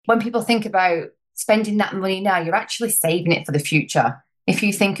when people think about spending that money now, you're actually saving it for the future. If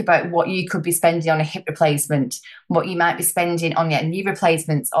you think about what you could be spending on a hip replacement, what you might be spending on your knee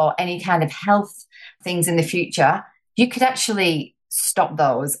replacements or any kind of health things in the future, you could actually stop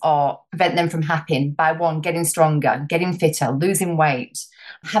those or prevent them from happening by one, getting stronger, getting fitter, losing weight,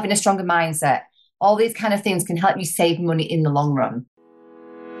 having a stronger mindset. All these kind of things can help you save money in the long run.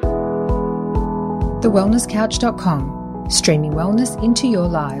 TheWellnessCouch.com, streaming wellness into your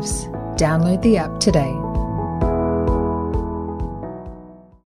lives. Download the app today.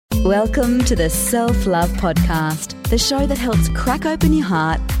 Welcome to the Self-Love Podcast, the show that helps crack open your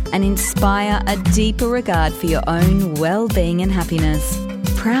heart and inspire a deeper regard for your own well-being and happiness.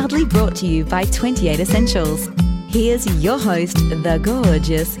 Proudly brought to you by 28 Essentials. Here's your host, the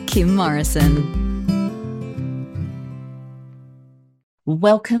gorgeous Kim Morrison.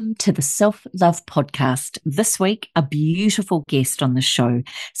 Welcome to the Self-Love Podcast. This week, a beautiful guest on the show.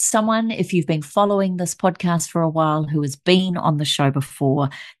 Someone, if you've been following this podcast for a while, who has been on the show before,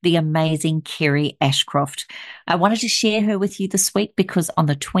 the amazing Kerry Ashcroft. I wanted to share her with you this week because on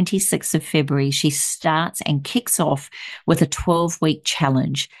the 26th of February, she starts and kicks off with a 12-week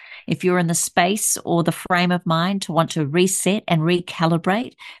challenge. If you're in the space or the frame of mind to want to reset and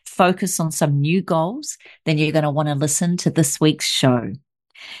recalibrate, focus on some new goals, then you're going to want to listen to this week's show.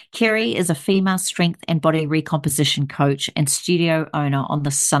 Kerry is a female strength and body recomposition coach and studio owner on the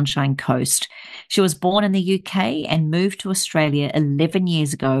Sunshine Coast. She was born in the UK and moved to Australia 11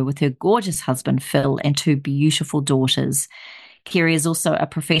 years ago with her gorgeous husband, Phil, and two beautiful daughters. Kerry is also a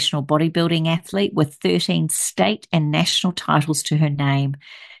professional bodybuilding athlete with 13 state and national titles to her name.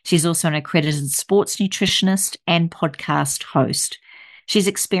 She's also an accredited sports nutritionist and podcast host. She's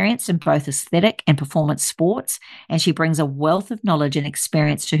experienced in both aesthetic and performance sports, and she brings a wealth of knowledge and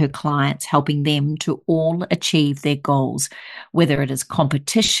experience to her clients, helping them to all achieve their goals, whether it is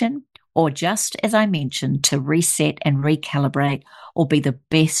competition or just, as I mentioned, to reset and recalibrate or be the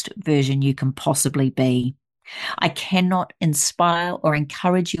best version you can possibly be. I cannot inspire or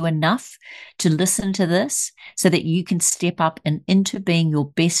encourage you enough to listen to this so that you can step up and into being your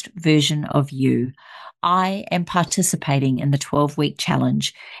best version of you. I am participating in the 12-week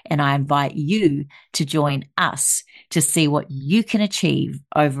challenge, and I invite you to join us to see what you can achieve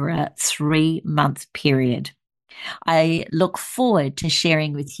over a 3-month period. I look forward to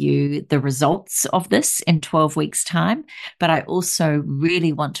sharing with you the results of this in 12 weeks' time, but I also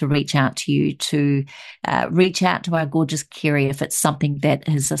really want to reach out to you to reach out to our gorgeous Kerry if it's something that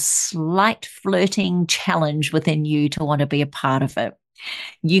is a slight flirting challenge within you to want to be a part of it.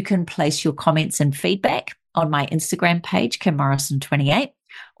 You can place your comments and feedback on my Instagram page, Kim Morrison 28,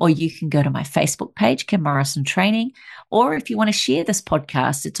 or you can go to my Facebook page, Kim Morrison Training, or if you want to share this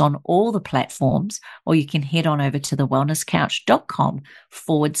podcast, it's on all the platforms, or you can head on over to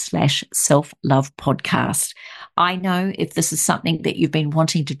thewellnesscouch.com/self-love podcast. I know if this is something that you've been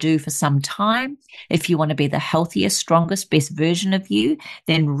wanting to do for some time, if you want to be the healthiest, strongest, best version of you,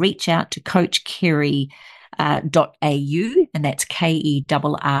 then reach out to Coach Kerry .au, and that's Kerry,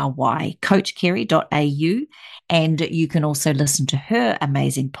 coachkerry.au, and you can also listen to her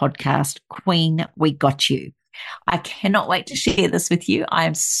amazing podcast, Queen, We Got You. I cannot wait to share this with you. I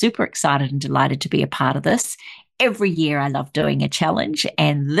am super excited and delighted to be a part of this. Every year I love doing a challenge,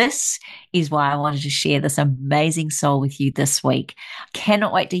 and this is why I wanted to share this amazing soul with you this week.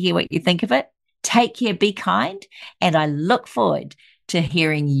 Cannot wait to hear what you think of it. Take care, be kind, and I look forward to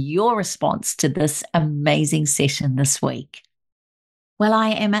hearing your response to this amazing session this week. Well, I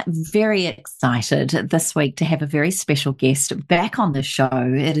am very excited this week to have a very special guest back on the show.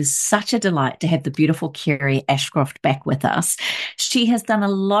 It is such a delight to have the beautiful Kerry Ashcroft back with us. She has done a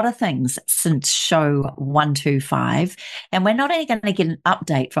lot of things since show 125, and we're not only going to get an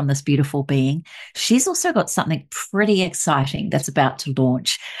update from this beautiful being, she's also got something pretty exciting that's about to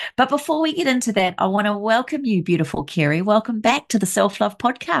launch. But before we get into that, I want to welcome you, beautiful Kerry. Welcome back to the Self-Love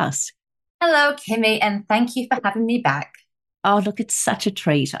Podcast. Hello, Kimmy, and thank you for having me back. Oh, look, it's such a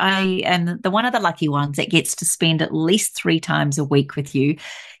treat. I am one of the lucky ones that gets to spend at least 3 times a week with you.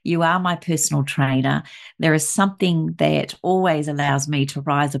 You are my personal trainer. There is something that always allows me to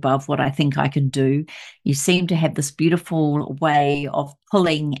rise above what I think I can do. You seem to have this beautiful way of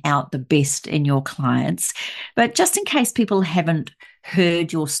pulling out the best in your clients. But just in case people haven't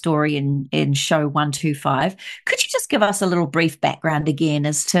heard your story in show 125, could you just give us a little brief background again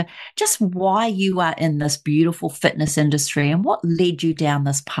as to just why you are in this beautiful fitness industry and what led you down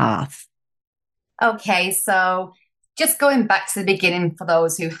this path? Okay, so just going back to the beginning for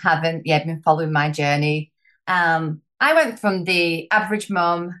those who haven't yet been following my journey, I went from the average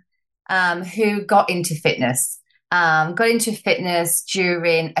mum who got into fitness. Got into fitness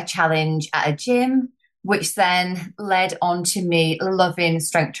during a challenge at a gym, which then led on to me loving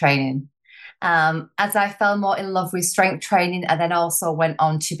strength training. As I fell more in love with strength training, I then also went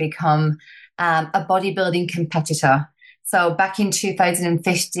on to become a bodybuilding competitor. So back in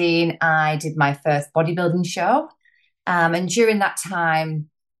 2015, I did my first bodybuilding show. And during that time,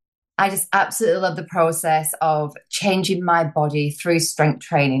 I just absolutely love the process of changing my body through strength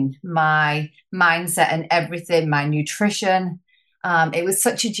training, my mindset and everything, my nutrition. It was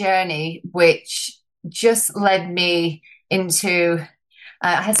such a journey which just led me into,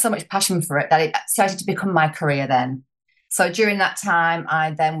 I had so much passion for it that it started to become my career then. So during that time,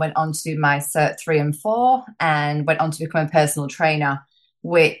 I then went on to do my Cert 3 and 4 and went on to become a personal trainer,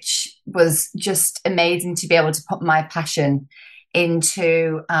 which was just amazing to be able to put my passion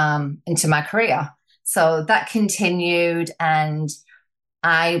into my career. So that continued, and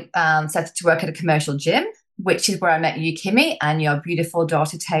I started to work at a commercial gym, which is where I met you, Kimmy, and your beautiful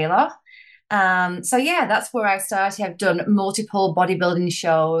daughter, Taylor. So yeah, that's where I started. I've done multiple bodybuilding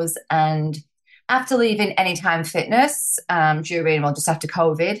shows, and after leaving Anytime Fitness just after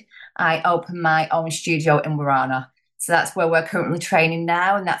COVID, I opened my own studio in Warana. So that's where we're currently training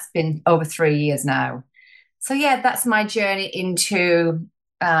now, and that's been over 3 years now. So yeah, that's my journey into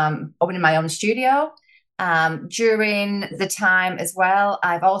opening my own studio. During the time as well,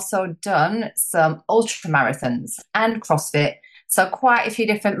 I've also done some ultra marathons and CrossFit. So quite a few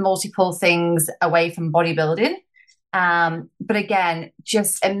different multiple things away from bodybuilding. But again,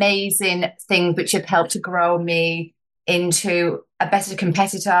 just amazing things which have helped to grow me into a better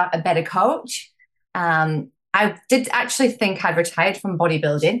competitor, a better coach. I did actually think I'd retired from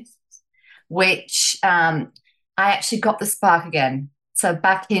bodybuilding, which I actually got the spark again. So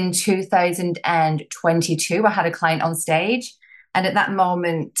back in 2022, I had a client on stage. And at that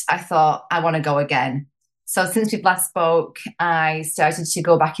moment, I thought, I want to go again. So since we last spoke, I started to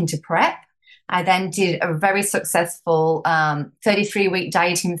go back into prep. I then did a very successful 33-week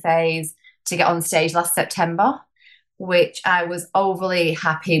dieting phase to get on stage last September, which I was overly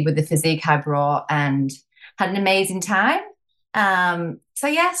happy with the physique I brought and had an amazing time.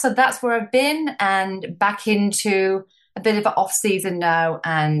 So that's where I've been, and back into a bit of an off season now,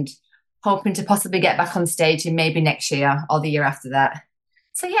 and hoping to possibly get back on stage in maybe next year or the year after that.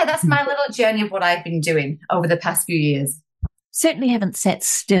 So yeah, that's my little journey of what I've been doing over the past few years. Certainly haven't sat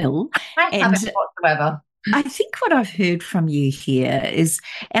still. I haven't whatsoever. I think what I've heard from you here is,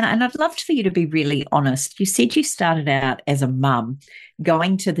 and I'd love for you to be really honest. You said you started out as a mum,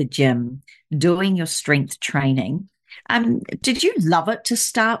 going to the gym, doing your strength training. Did you love it to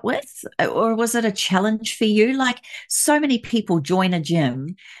start with, or was it a challenge for you? Like, so many people join a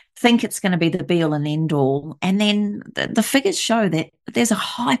gym, think it's going to be the be all and end all, and then the figures show that there's a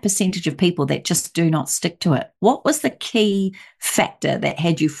high percentage of people that just do not stick to it. What was the key factor that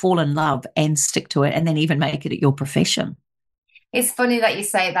had you fall in love and stick to it, and then even make it your profession? It's funny that you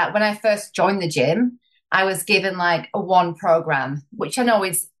say that. When I first joined the gym, I was given like a one program, which I know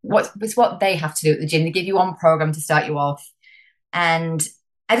is what they have to do at the gym. They give you one program to start you off. And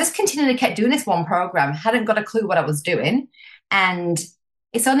I just continually kept doing this one program, hadn't got a clue what I was doing. And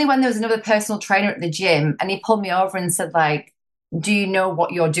it's only when there was another personal trainer at the gym and he pulled me over and said, like, do you know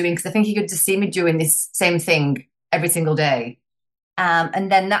what you're doing? Because I think he could just see me doing this same thing every single day.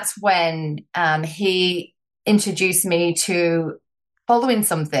 And then that's when he introduced me to following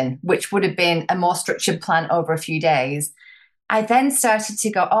something, which would have been a more structured plan over a few days. I then started to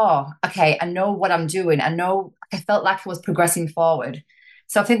go, oh, okay, I know what I'm doing. I felt like I was progressing forward.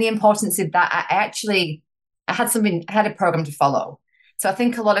 So I think the importance of that, I had a program to follow. So I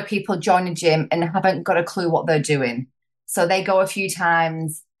think a lot of people join a gym and haven't got a clue what they're doing. So they go a few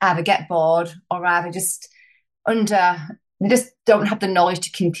times, either get bored or either they just don't have the knowledge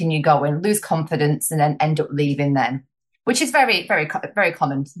to continue going, lose confidence, and then end up leaving then, which is very, very, very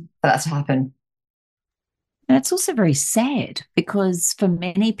common for that to happen. And it's also very sad because for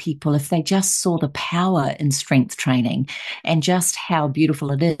many people, if they just saw the power in strength training and just how beautiful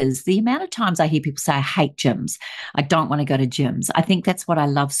it is, the amount of times I hear people say, I hate gyms, I don't want to go to gyms. I think that's what I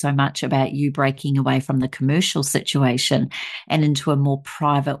love so much about you breaking away from the commercial situation and into a more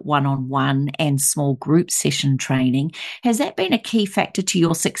private one-on-one and small group session training. Has that been a key factor to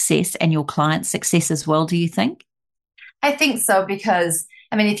your success and your clients' success as well, do you think? I think so, because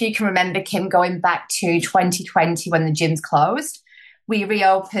I mean, if you can remember, Kim, going back to 2020 when the gyms closed, we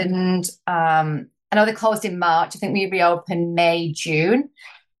reopened, I know they closed in March. I think we reopened May, June.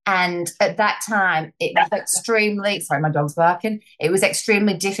 And at that time, it was sorry, my dog's barking. It was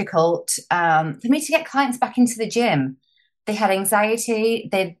extremely difficult for me to get clients back into the gym. They had anxiety.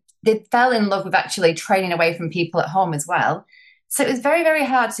 They'd they fell in love with actually training away from people at home as well. So it was very, very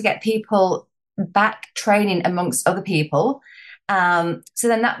hard to get people back training amongst other people. So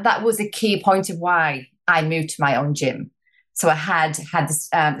then that was a key point of why I moved to my own gym. So I had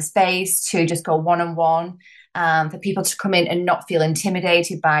the space to just go one-on-one, for people to come in and not feel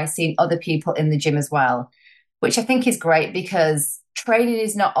intimidated by seeing other people in the gym as well, which I think is great because training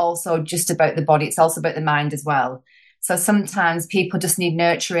is not also just about the body, it's also about the mind as well. So sometimes people just need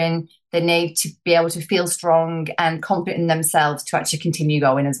nurturing. They need to be able to feel strong and confident in themselves to actually continue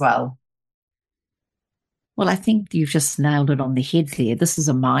going as well. Well, I think you've just nailed it on the head there. This is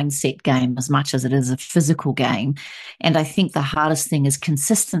a mindset game as much as it is a physical game. And I think the hardest thing is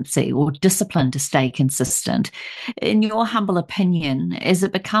consistency or discipline to stay consistent. In your humble opinion, has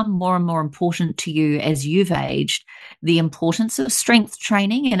it become more and more important to you as you've aged, the importance of strength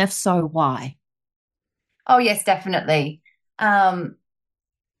training? And if so, why? Oh, yes, definitely. I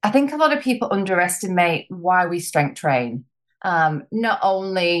think a lot of people underestimate why we strength train. Not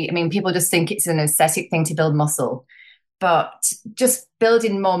only, I mean, people just think it's an aesthetic thing to build muscle, but just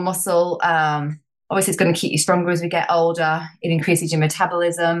building more muscle, obviously it's going to keep you stronger as we get older. It increases your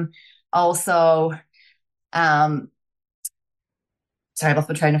metabolism. Also, sorry, I lost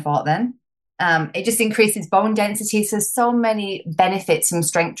my train of thought then. It just increases bone density. So there's so many benefits from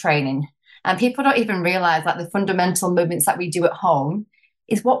strength training. And people don't even realize that the fundamental movements that we do at home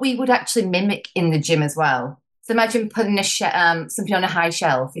is what we would actually mimic in the gym as well. So imagine putting something on a high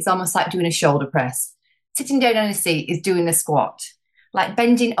shelf. It's almost like doing a shoulder press. Sitting down on a seat is doing a squat. Like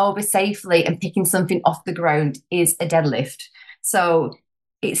bending over safely and picking something off the ground is a deadlift. So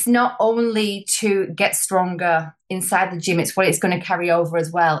it's not only to get stronger inside the gym, it's what it's going to carry over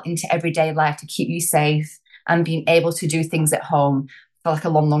as well into everyday life to keep you safe and being able to do things at home for like a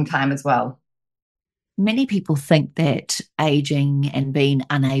long, long time as well. Many people think that aging and being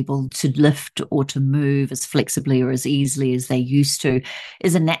unable to lift or to move as flexibly or as easily as they used to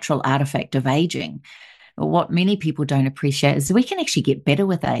is a natural artifact of aging. But what many people don't appreciate is we can actually get better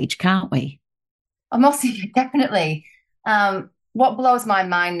with age, can't we? I'm also definitely. What blows my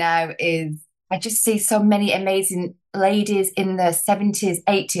mind now is I just see so many amazing ladies in their 70s,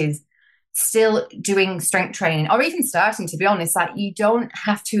 80s still doing strength training or even starting, to be honest. Like, you don't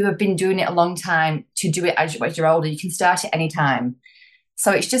have to have been doing it a long time to do it as you're older. You can start at any time.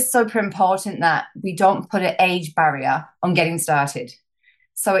 So it's just super important that we don't put an age barrier on getting started.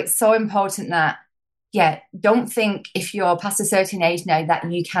 So it's so important that, yeah, don't think if you're past a certain age now that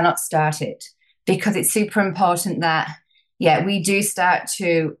you cannot start it, because it's super important that, yeah, we do start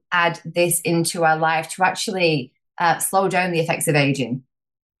to add this into our life to actually slow down the effects of aging.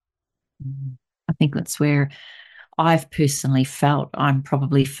 I think that's where I've personally felt I'm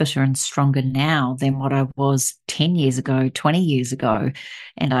probably fitter and stronger now than what I was 10 years ago, 20 years ago.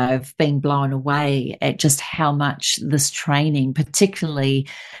 And I've been blown away at just how much this training, particularly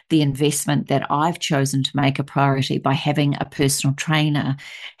the investment that I've chosen to make a priority by having a personal trainer,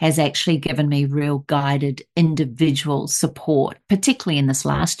 has actually given me real guided individual support, particularly in this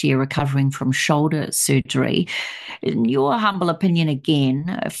last year recovering from shoulder surgery. In your humble opinion,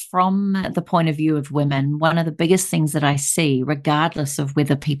 again, from the point of view of women, one of the biggest things that I see, regardless of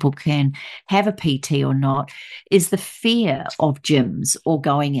whether people can have a PT or not, is the fear of gyms or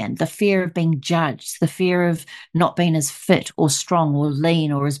going in, the fear of being judged, the fear of not being as fit or strong or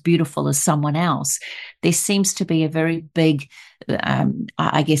lean or as beautiful as someone else. There seems to be a very big,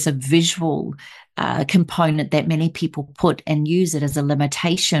 I guess, a visual component that many people put and use it as a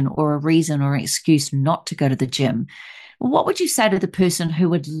limitation or a reason or an excuse not to go to the gym. What would you say to the person who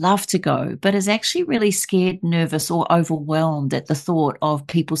would love to go, but is actually really scared, nervous, or overwhelmed at the thought of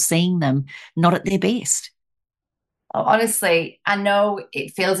people seeing them not at their best? Honestly, I know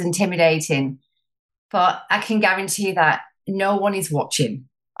it feels intimidating, but I can guarantee that no one is watching.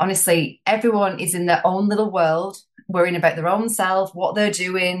 Honestly, everyone is in their own little world, worrying about their own self, what they're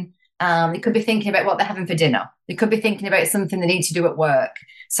doing. They could be thinking about what they're having for dinner. They could be thinking about something they need to do at work.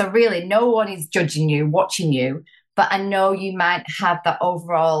 So really, no one is judging you, watching you. But I know you might have that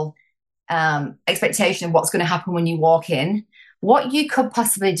overall expectation of what's going to happen when you walk in. What you could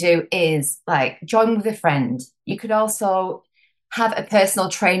possibly do is like join with a friend. You could also have a personal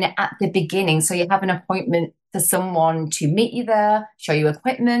trainer at the beginning. So you have an appointment for someone to meet you there, show you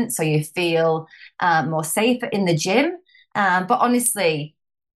equipment, so you feel more safer in the gym. But honestly,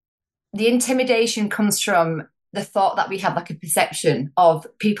 the intimidation comes from the thought that we have like a perception of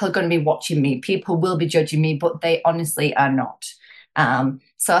people are going to be watching me, people will be judging me, but they honestly are not.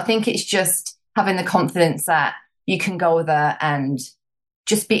 So I think it's just having the confidence that you can go there and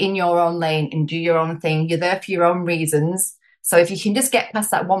just be in your own lane and do your own thing. You're there for your own reasons. So if you can just get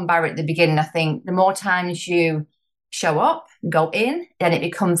past that one barrier at the beginning, I think the more times you show up, go in, then it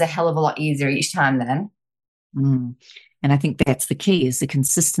becomes a hell of a lot easier each time then. Mm. And I think that's the key, is the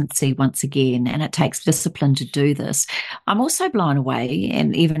consistency once again, and it takes discipline to do this. I'm also blown away,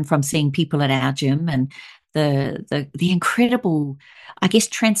 and even from seeing people at our gym and the incredible, I guess,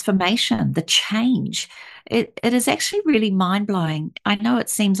 transformation, the change. It is actually really mind blowing. I know it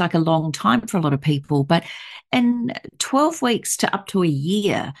seems like a long time for a lot of people, but in 12 weeks to up to a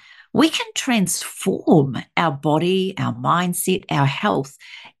year, we can transform our body, our mindset, our health.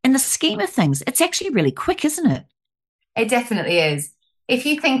 In the scheme of things, it's actually really quick, isn't it? It definitely is. If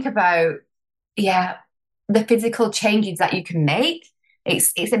you think about, yeah, the physical changes that you can make,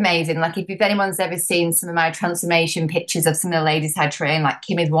 it's amazing. Like if anyone's ever seen some of my transformation pictures of some of the ladies I train, like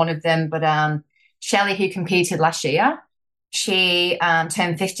Kim is one of them, but Shelley, who competed last year, she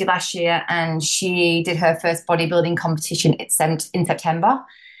turned 50 last year, and she did her first bodybuilding competition in September.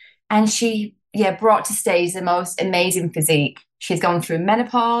 And she, yeah, brought to stage the most amazing physique. She's gone through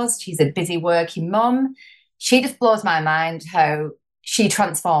menopause. She's a busy working mum. She just blows my mind how she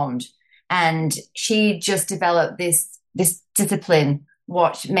transformed, and she just developed this discipline,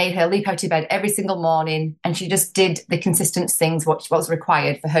 what made her leap out of bed every single morning, and she just did the consistent things what was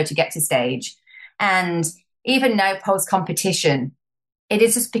required for her to get to stage. And even now, post competition, it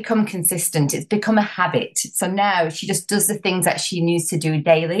has just become consistent. It's become a habit. So now she just does the things that she needs to do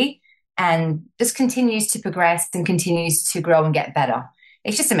daily, and just continues to progress and continues to grow and get better.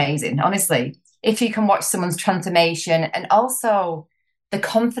 It's just amazing, honestly. If you can watch someone's transformation, and also the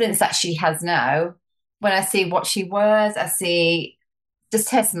confidence that she has now, when I see what she wears, I see just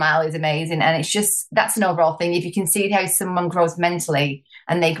her smile is amazing. And it's just, that's an overall thing. If you can see how someone grows mentally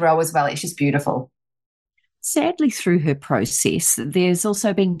and they grow as well, it's just beautiful. Sadly, through her process, there's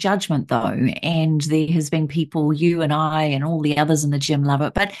also been judgment, though, and there has been people, you and I and all the others in the gym love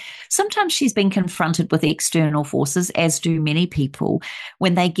it, but sometimes she's been confronted with external forces, as do many people,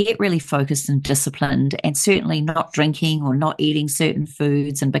 when they get really focused and disciplined, and certainly not drinking or not eating certain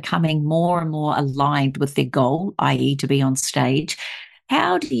foods and becoming more and more aligned with their goal, i.e. to be on stage.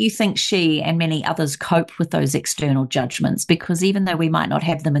 How do you think she and many others cope with those external judgments? Because even though we might not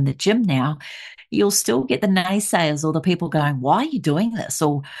have them in the gym now, you'll still get the naysayers or the people going, why are you doing this?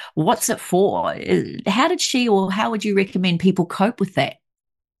 Or what's it for? How did she, or how would you recommend people cope with that?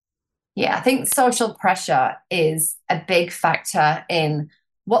 Yeah, I think social pressure is a big factor in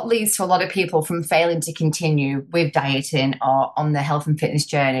what leads to a lot of people from failing to continue with dieting or on their health and fitness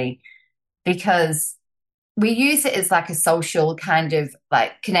journey, because we use it as like a social kind of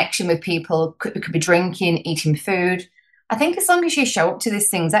like connection with people. It could be drinking, eating food. I think as long as you show up to these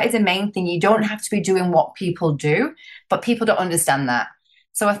things, that is the main thing. You don't have to be doing what people do, but people don't understand that.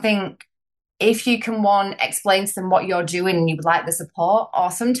 So I think if you can, one, explain to them what you're doing and you would like the support, or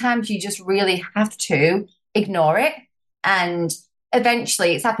sometimes you just really have to ignore it. And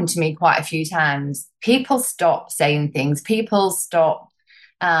eventually, it's happened to me quite a few times, people stop saying things. People stop,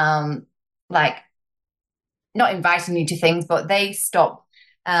 like, not inviting you to things, but they stop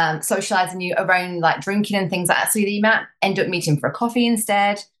socializing you around like drinking and things like that. So you might end up meeting for a coffee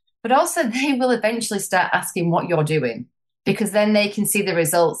instead. But also they will eventually start asking what you're doing, because then they can see the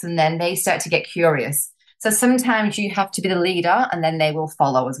results and then they start to get curious. So sometimes you have to be the leader and then they will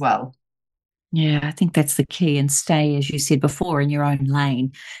follow as well. Yeah, I think that's the key. And stay, as you said before, in your own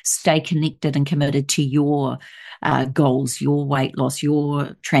lane. Stay connected and committed to your goals, your weight loss,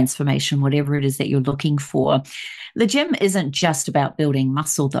 your transformation, whatever it is that you're looking for. The gym isn't just about building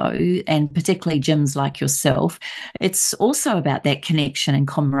muscle, though, and particularly gyms like yourself. It's also about that connection and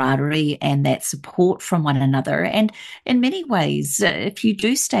camaraderie and that support from one another. And in many ways, if you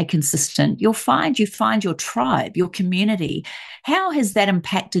do stay consistent, you find your tribe, your community. How has that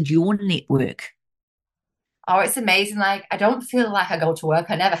impacted your network? Oh, it's amazing. Like, I don't feel like I go to work.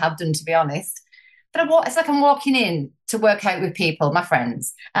 I never have done, to be honest. But it's like I'm walking in to work out with people, my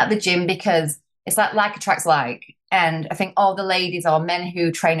friends, at the gym, because it's like attracts like. And I think all the ladies or men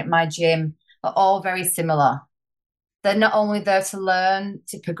who train at my gym are all very similar. They're not only there to learn,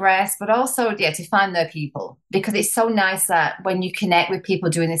 to progress, but also, yeah, to find their people. Because it's so nice that when you connect with people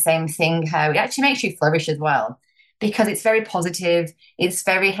doing the same thing, how it actually makes you flourish as well. Because it's very positive, it's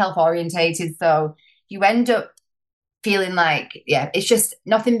very health orientated. So you end up feeling like, yeah, it's just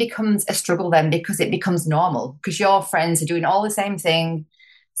nothing becomes a struggle then, because it becomes normal, because your friends are doing all the same thing.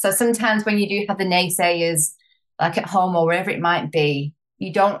 So sometimes when you do have the naysayers, like at home or wherever it might be,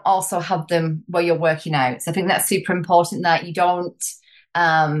 you don't also have them where you're working out. So I think that's super important, that you don't,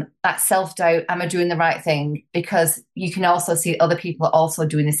 that self-doubt, am I doing the right thing? Because you can also see other people are also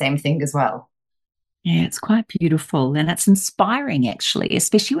doing the same thing as well. Yeah, it's quite beautiful and it's inspiring, actually,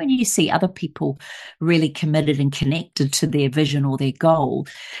 especially when you see other people really committed and connected to their vision or their goal.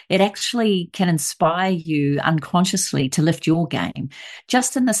 It actually can inspire you unconsciously to lift your game.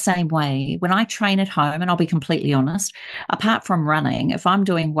 Just in the same way, when I train at home, and I'll be completely honest, apart from running, if I'm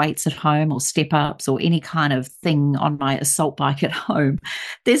doing weights at home or step ups or any kind of thing on my assault bike at home,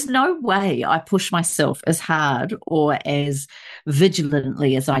 there's no way I push myself as hard or as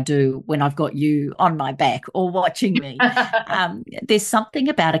vigilantly as I do when I've got you on my back or watching me. There's something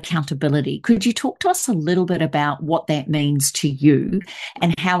about accountability. Could you talk to us a little bit about what that means to you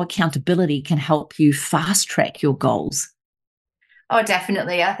and how accountability can help you fast track your goals? Oh,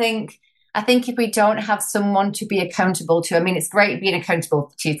 definitely. I think if we don't have someone to be accountable to, I mean, it's great being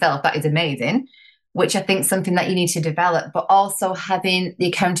accountable to yourself. That is amazing, which I think is something that you need to develop, but also having the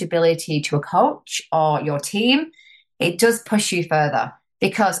accountability to a coach or your team, it does push you further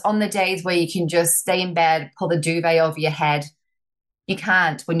because on the days where you can just stay in bed, pull the duvet over your head, you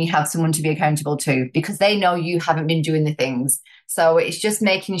can't when you have someone to be accountable to because they know you haven't been doing the things. So it's just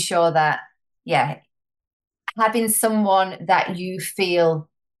making sure that, yeah, having someone that you feel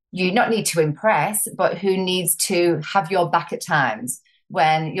you not need to impress, but who needs to have your back at times.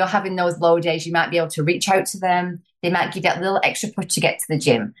 When you're having those low days, you might be able to reach out to them. They might give you that little extra push to get to the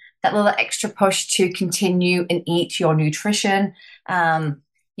gym, that little extra push to continue and eat your nutrition.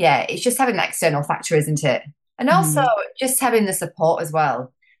 Yeah, it's just having that external factor, isn't it? And also just having the support as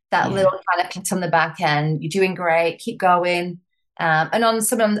well. That Yeah. little kind of pat on the back end. You're doing great. Keep going. And on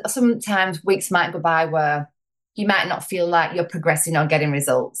sometimes weeks might go by where you might not feel like you're progressing or getting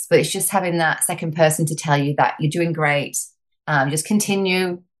results, but it's just having that second person to tell you that you're doing great. Just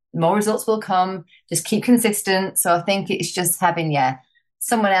continue, more results will come, just keep consistent. So I think it's just having, yeah,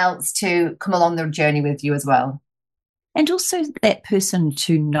 someone else to come along the journey with you as well. And also that person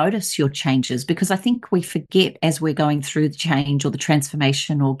to notice your changes, because I think we forget as we're going through the change or the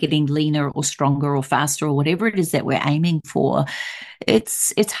transformation or getting leaner or stronger or faster or whatever it is that we're aiming for.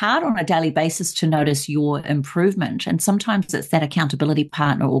 It's hard on a daily basis to notice your improvement. And sometimes it's that accountability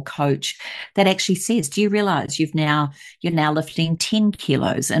partner or coach that actually says, do you realize you're now lifting 10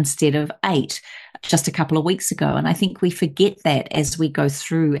 kilos instead of 8 just a couple of weeks ago? And I think we forget that as we go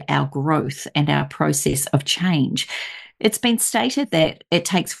through our growth and our process of change. It's been stated that it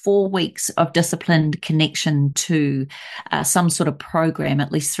takes 4 weeks of disciplined connection to some sort of program,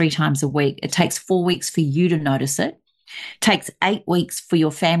 at least 3 times a week. It takes 4 weeks for you to notice it. It takes 8 weeks for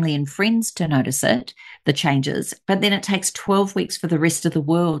your family and friends to notice it, the changes. But then it takes 12 weeks for the rest of the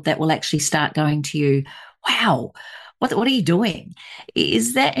world that will actually start going to you, wow, what are you doing?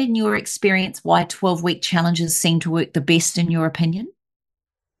 Is that in your experience why 12-week challenges seem to work the best in your opinion?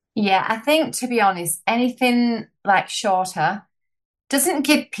 Yeah, I think to be honest, anything like shorter doesn't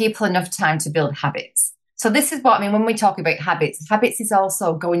give people enough time to build habits. So this is what I mean when we talk about habits. Habits is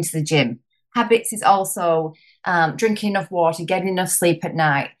also going to the gym. Habits is also drinking enough water, getting enough sleep at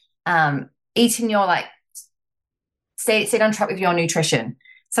night, eating your stay on track with your nutrition.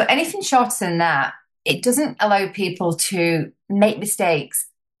 So anything shorter than that, it doesn't allow people to make mistakes,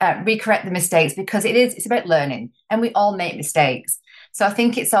 recorrect the mistakes because it's about learning and we all make mistakes. So I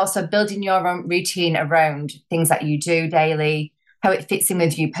think it's also building your own routine around things that you do daily, how it fits in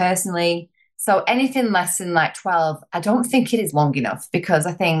with you personally. So anything less than like 12, I don't think it is long enough because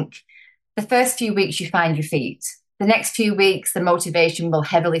I think the first few weeks you find your feet. The next few weeks, the motivation will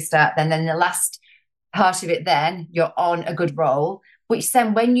heavily start then the last part of it then, you're on a good roll, which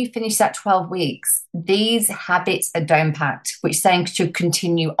then when you finish that 12 weeks, these habits are down packed, which then should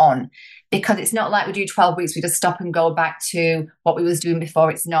continue on. Because it's not like we do 12 weeks, we just stop and go back to what we was doing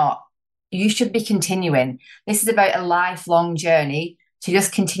before. It's not. You should be continuing. This is about a lifelong journey to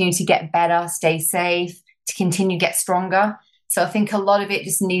just continue to get better, stay safe, to continue to get stronger. So I think a lot of it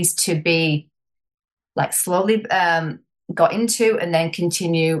just needs to be like slowly got into and then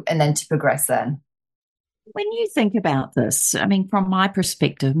continue and then to progress then. When you think about this, I mean, from my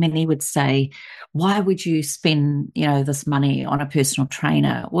perspective, many would say, why would you spend, this money on a personal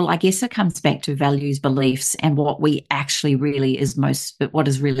trainer? Well, I guess it comes back to values, beliefs, and what what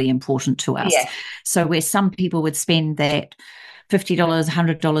is really important to us. Yeah. So where some people would spend that $50,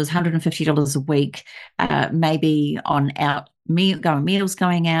 $100, $150 a week, maybe on meals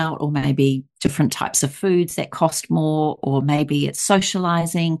going out, or maybe different types of foods that cost more, or maybe it's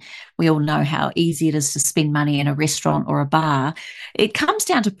socializing. We all know how easy it is to spend money in a restaurant or a bar. It comes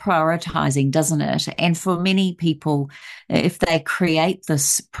down to prioritizing, doesn't it? And for many people, if they create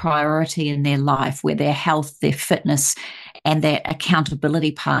this priority in their life where their health, their fitness, and that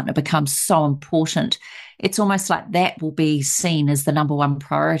accountability partner becomes so important. It's almost like that will be seen as the number one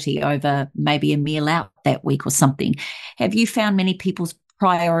priority over maybe a meal out that week or something. Have you found many people's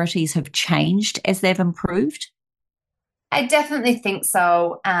priorities have changed as they've improved? I definitely think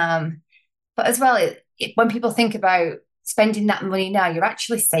so. But as well, when people think about spending that money now, you're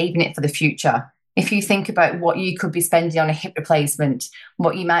actually saving it for the future. If you think about what you could be spending on a hip replacement,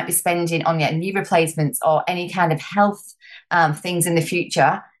 what you might be spending on your knee replacements or any kind of health things in the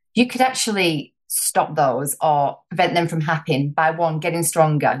future, you could actually stop those or prevent them from happening by one, getting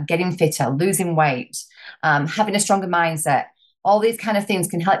stronger, getting fitter, losing weight, having a stronger mindset. All these kind of things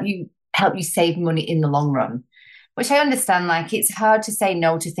can help you save money in the long run, which I understand. Like, it's hard to say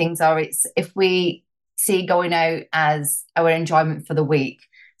no to things, or it's if we see going out as our enjoyment for the week,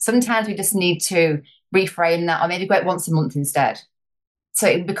 sometimes we just need to reframe that, or maybe go out once a month instead. So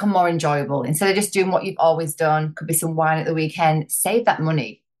it become more enjoyable. Instead of just doing what you've always done, could be some wine at the weekend, save that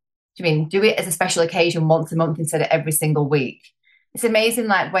money. Do you mean do it as a special occasion once a month instead of every single week? It's amazing,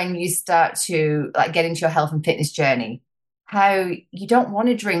 like when you start to like get into your health and fitness journey, how you don't want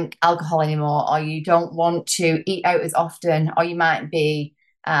to drink alcohol anymore, or you don't want to eat out as often, or you might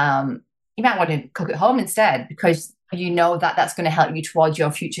want to cook at home instead because you know that that's going to help you towards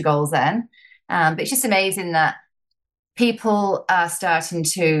your future goals then. But it's just amazing that people are starting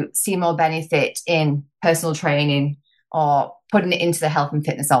to see more benefit in personal training or putting it into their health and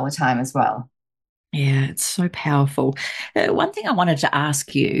fitness all the time as well. Yeah, it's so powerful. One thing I wanted to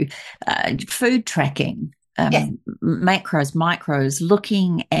ask you, food tracking, Yeah. macros, micros,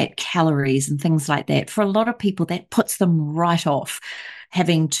 looking at calories and things like that. For a lot of people, that puts them right off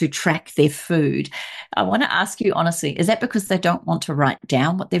having to track their food. I want to ask you honestly, is that because they don't want to write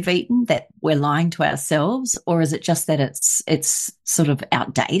down what they've eaten, that we're lying to ourselves, or is it just that it's sort of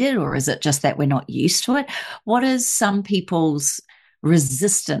outdated, or is it just that we're not used to it? What is some people's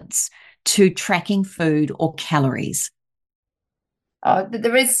resistance to tracking food or calories?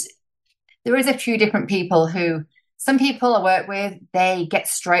 There is a few different people who, some people I work with, they get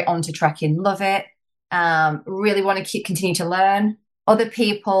straight onto tracking, love it, really want to continue to learn. Other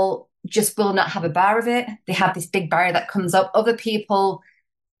people just will not have a bar of it. They have this big barrier that comes up. Other people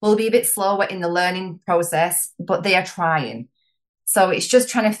will be a bit slower in the learning process, but they are trying. So it's just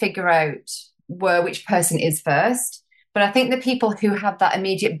trying to figure out where which person is first. But I think the people who have that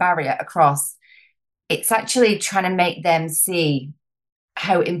immediate barrier across, it's actually trying to make them see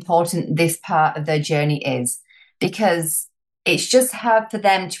how important this part of their journey is, because it's just hard for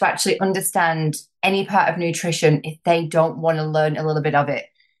them to actually understand any part of nutrition if they don't want to learn a little bit of it.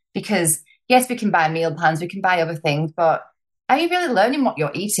 Because yes, we can buy meal plans, we can buy other things, but are you really learning what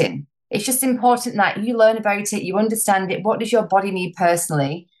you're eating? It's just important that you learn about it, you understand it. What does your body need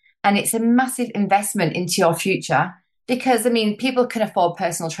personally? And it's a massive investment into your future, because, I mean, people can afford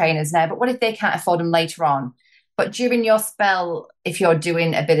personal trainers now, but what if they can't afford them later on? But during your spell, if you're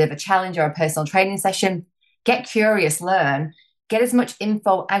doing a bit of a challenge or a personal training session, get curious, learn, get as much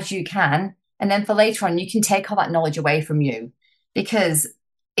info as you can. And then for later on, you can take all that knowledge away from you, because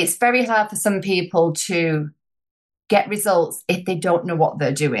it's very hard for some people to get results if they don't know what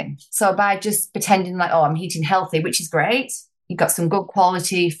they're doing. So by just pretending like, oh, I'm eating healthy, which is great. You've got some good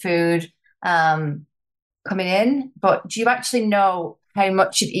quality food coming in, but do you actually know how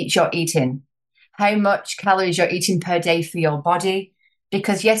much of each you're eating? How much calories you're eating per day for your body?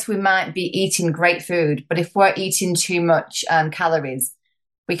 Because yes, we might be eating great food, but if we're eating too much calories,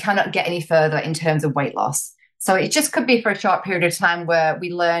 we cannot get any further in terms of weight loss. So it just could be for a short period of time where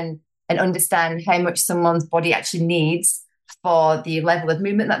we learn and understand how much someone's body actually needs for the level of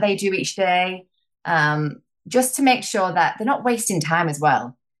movement that they do each day, just to make sure that they're not wasting time as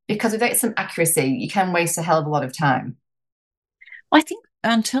well. Because without some accuracy, you can waste a hell of a lot of time. I think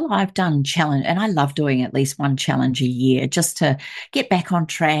until I've done challenge, and I love doing at least one challenge a year just to get back on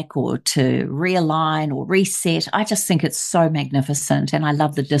track or to realign or reset. I just think it's so magnificent, and I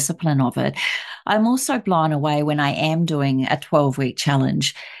love the discipline of it. I'm also blown away when I am doing a 12-week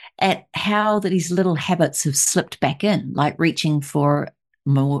challenge at how these little habits have slipped back in, like reaching for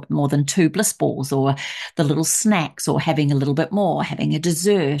more than 2 bliss balls, or the little snacks, or having a little bit more, having a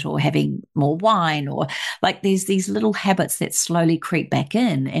dessert, or having more wine, or like there's these little habits that slowly creep back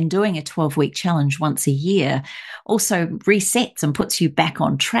in. And doing a 12-week challenge once a year also resets and puts you back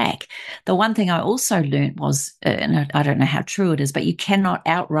on track. The one thing I also learned was, and I don't know how true it is, but you cannot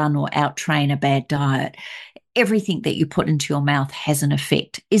outrun or outtrain a bad diet. Everything that you put into your mouth has an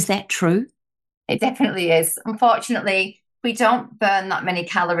effect. Is that true? It definitely is. Unfortunately, we don't burn that many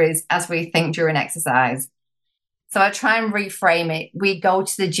calories as we think during exercise. So I try and reframe it. We go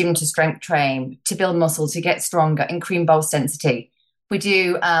to the gym to strength train, to build muscle, to get stronger, increase bone density. We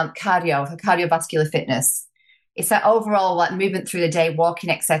do cardiovascular fitness. It's that overall like movement through the day, walking,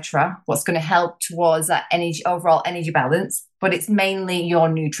 etc. What's going to help towards that overall energy balance, but it's mainly your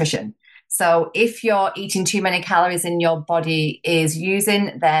nutrition. So if you're eating too many calories and your body is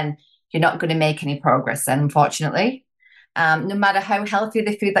using, then you're not going to make any progress then, unfortunately. No matter how healthy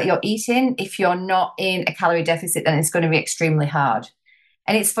the food that you're eating, if you're not in a calorie deficit, then it's going to be extremely hard.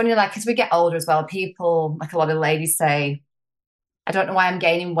 And it's funny, like as we get older as well, people, like a lot of ladies say, I don't know why I'm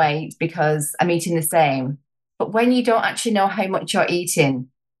gaining weight because I'm eating the same. But when you don't actually know how much you're eating,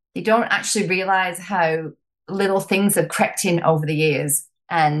 you don't actually realize how little things have crept in over the years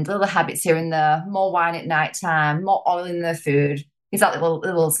and little habits here and there, more wine at night time, more oil in their food. These are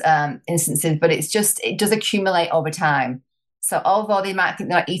little instances, but it does accumulate over time. So although they might think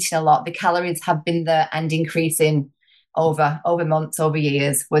they're not eating a lot, the calories have been there and increasing over months, over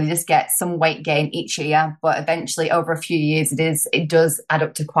years, where they just get some weight gain each year, but eventually over a few years, it does add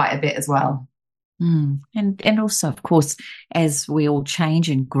up to quite a bit as well. And also, of course, as we all change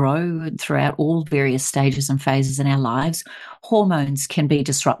and grow throughout all various stages and phases in our lives, hormones can be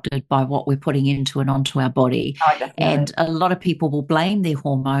disrupted by what we're putting into and onto our body. Oh, definitely. And a lot of people will blame their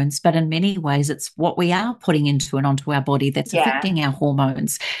hormones, but in many ways, it's what we are putting into and onto our body that's affecting our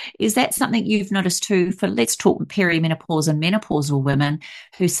hormones. Is that something you've noticed too? Let's talk perimenopause and menopausal women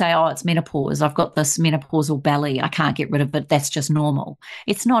who say, oh, it's menopause. I've got this menopausal belly. I can't get rid of it. That's just normal.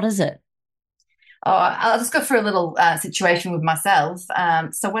 It's not, is it? Oh, I'll just go through a little situation with myself.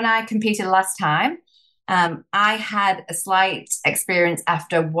 So when I competed last time, I had a slight experience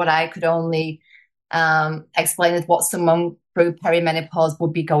after what I could only explain as what someone through perimenopause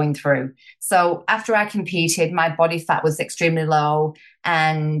would be going through. So after I competed, my body fat was extremely low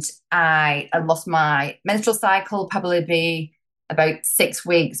and I lost my menstrual cycle probably about 6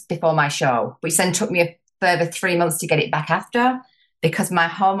 weeks before my show, which then took me a further 3 months to get it back after, because my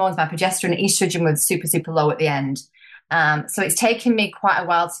hormones, my progesterone and estrogen were super, super low at the end. So it's taken me quite a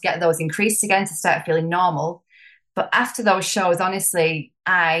while to get those increased again to start feeling normal. But after those shows, honestly,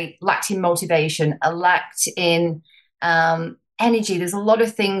 I lacked in motivation. I lacked in energy. There's a lot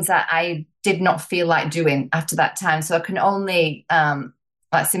of things that I did not feel like doing after that time. So I can only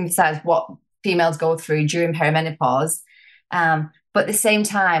sympathize what females go through during perimenopause. But at the same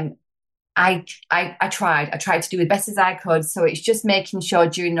time, I tried to do the best as I could. So it's just making sure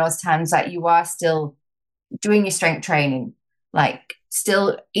during those times that you are still doing your strength training, like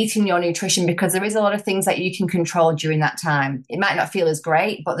still eating your nutrition, because there is a lot of things that you can control during that time. It might not feel as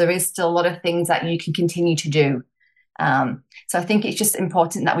great, but there is still a lot of things that you can continue to do. So I think it's just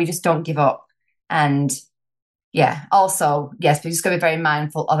important that we just don't give up. And also, yes, we just got to be very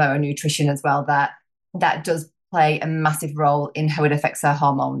mindful of our nutrition as well. That does play a massive role in how it affects our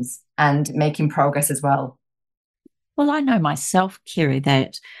hormones and making progress as well. Well, I know myself, Kerry,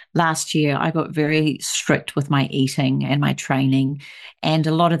 that last year I got very strict with my eating and my training. And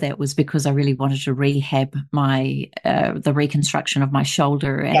a lot of that was because I really wanted to rehab the reconstruction of my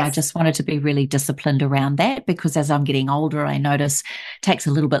shoulder. And I just wanted to be really disciplined around that, because as I'm getting older, I notice it takes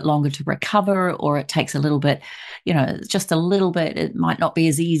a little bit longer to recover, or it takes a little bit, just a little bit. It might not be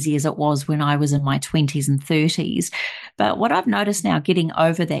as easy as it was when I was in my 20s and 30s. But what I've noticed now, getting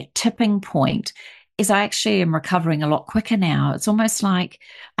over that tipping point, is I actually am recovering a lot quicker now. It's almost like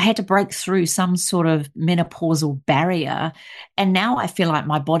I had to break through some sort of menopausal barrier, and now I feel like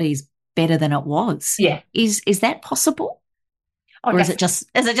my body's better than it was. Yeah. Is that possible? Or is it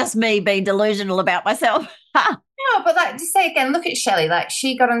just me being delusional about myself? No, but like to say again, look at Shelley. Like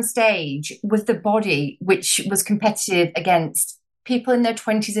she got on stage with the body which was competitive against people in their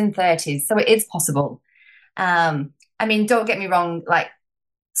 20s and 30s. So it is possible. I mean, don't get me wrong, like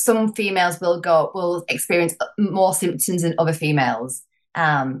some females will experience more symptoms than other females.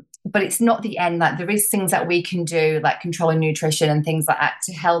 But it's not the end. Like there is things that we can do, like controlling nutrition and things like that,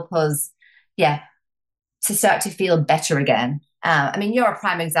 to help us, to start to feel better again. I mean, you're a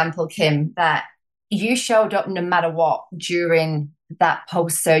prime example, Kim, that you showed up no matter what during that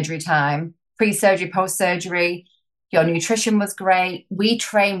post-surgery time, pre-surgery, post-surgery. Your nutrition was great. We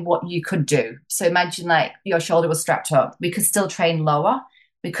trained what you could do. So imagine like your shoulder was strapped up. We could still train lower.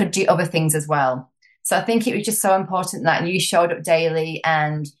 We could do other things as well. So I think it was just so important that you showed up daily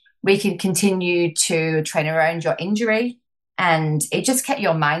and we can continue to train around your injury. And it just kept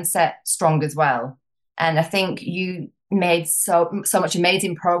your mindset strong as well. And I think you made so much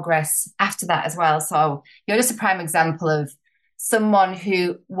amazing progress after that as well. So you're just a prime example of someone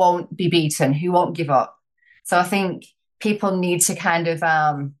who won't be beaten, who won't give up. So I think people need to kind of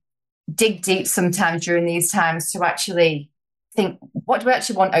dig deep sometimes during these times to actually think, what do I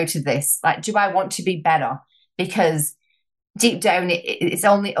actually want out of this? Like, do I want to be better? Because deep down, it's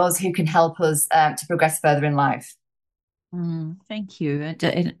only us who can help us to progress further in life. Thank you.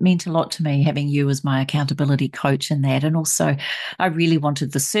 It meant a lot to me having you as my accountability coach in that. And also, I really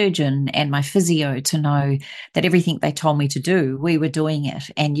wanted the surgeon and my physio to know that everything they told me to do, we were doing it.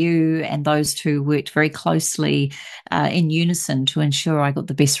 And you and those two worked very closely in unison to ensure I got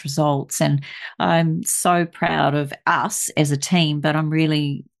the best results. And I'm so proud of us as a team, but I'm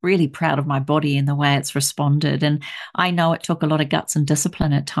really proud of my body and the way it's responded. And I know it took a lot of guts and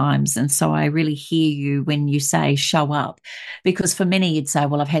discipline at times. And so I really hear you when you say show up, because for many you'd say,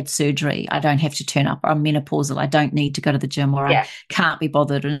 well, I've had surgery. I don't have to turn up. I'm menopausal. I don't need to go to the gym, or I can't be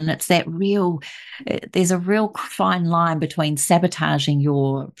bothered. And it's that there's a real fine line between sabotaging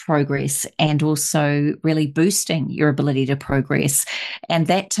your progress and also really boosting your ability to progress. And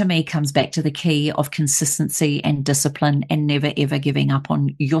that to me comes back to the key of consistency and discipline and never ever giving up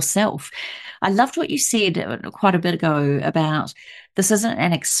on yourself. I loved what you said quite a bit ago about this isn't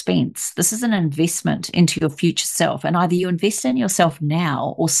an expense. This is an investment into your future self. And either you invest in yourself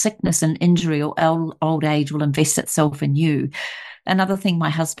now, or sickness and injury or old age will invest itself in you. Another thing my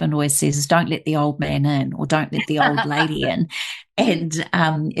husband always says is don't let the old man in, or don't let the old lady in. And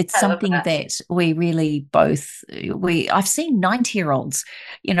it's something that we really I've seen 90-year-olds,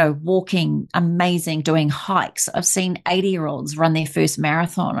 walking amazing, doing hikes. I've seen 80-year-olds run their first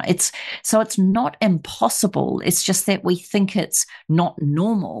marathon. It's not impossible. It's just that we think it's not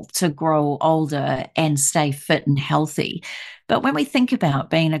normal to grow older and stay fit and healthy. But when we think about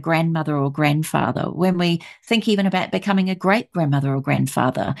being a grandmother or grandfather, when we think even about becoming a great grandmother or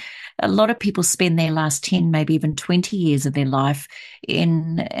grandfather, a lot of people spend their last 10, maybe even 20 years of their life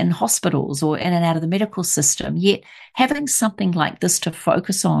in hospitals or in and out of the medical system. Yet having something like this to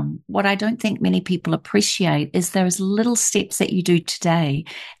focus on, what I don't think many people appreciate is those little steps that you do today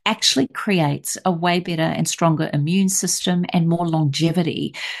actually creates a way better and stronger immune system and more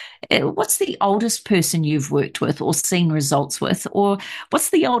longevity. What's the oldest person you've worked with or seen results with? Or what's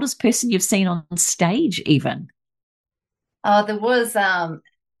the oldest person you've seen on stage even? Oh, there was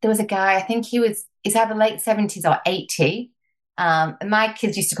a guy, I think he's either late 70s or 80. And my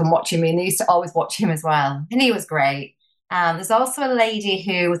kids used to come watching me, and they used to always watch him as well. And he was great. There's also a lady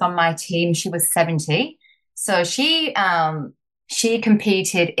who was on my team. She was 70. So she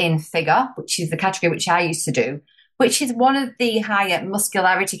competed in figure, which is the category which I used to do, which is one of the higher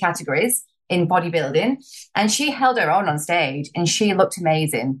muscularity categories in bodybuilding. And she held her own on stage, and she looked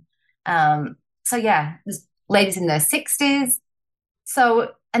amazing. So yeah, there's ladies in their 60s.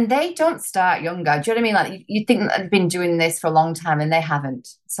 So, and they don't start younger. Do you know what I mean? Like, you think that they've been doing this for a long time, and they haven't.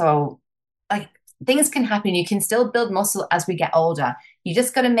 So, like, things can happen. You can still build muscle as we get older. You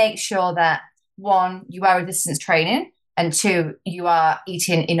just got to make sure that, one, you are resistance training, and two, you are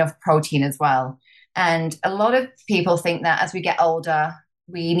eating enough protein as well. And a lot of people think that as we get older,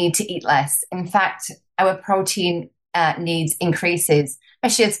 we need to eat less. In fact, our protein needs increases,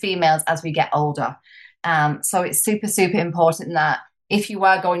 especially as females, as we get older. So it's super, super important that if you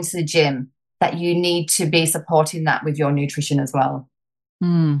are going to the gym, that you need to be supporting that with your nutrition as well.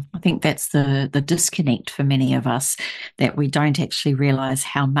 I think that's the disconnect for many of us, that we don't actually realize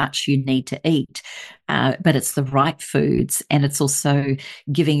how much you need to eat, but it's the right foods, and it's also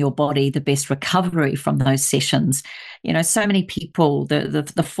giving your body the best recovery from those sessions. So many people,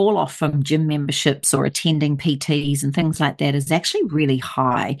 the fall off from gym memberships or attending PTs and things like that is actually really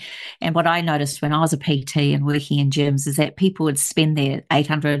high. And what I noticed when I was a PT and working in gyms is that people would spend their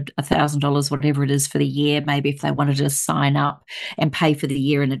 $800, $1,000, whatever it is for the year, maybe if they wanted to sign up and pay for the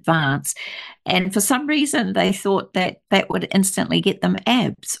year in advance. And for some reason, they thought that would instantly get them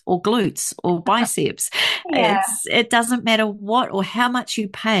abs or glutes or biceps. Yeah. It doesn't matter what or how much you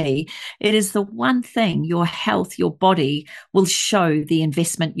pay. It is the one thing, your health, your body will show the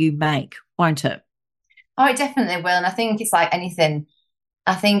investment you make, won't it? Oh, it definitely will. And I think it's like anything.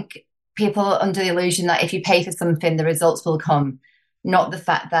 I think people are under the illusion that if you pay for something, the results will come, not the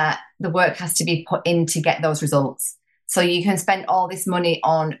fact that the work has to be put in to get those results. So you can spend all this money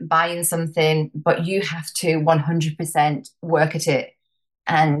on buying something, but you have to 100% work at it.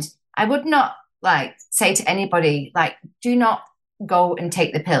 And I would not say to anybody, do not go and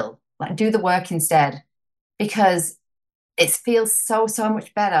take the pill, do the work instead, because it feels so, so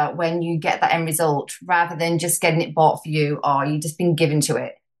much better when you get that end result rather than just getting it bought for you or you just been given to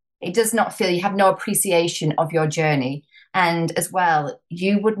it. It does not feel, you have no appreciation of your journey. And as well,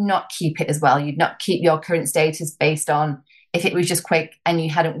 you would not keep it as well. You'd not keep your current status based on if it was just quick and you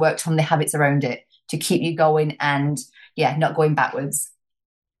hadn't worked on the habits around it to keep you going and, not going backwards.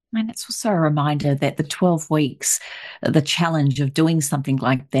 And it's also a reminder that the 12 weeks, the challenge of doing something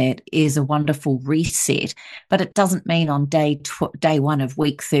like that is a wonderful reset. But it doesn't mean on day one of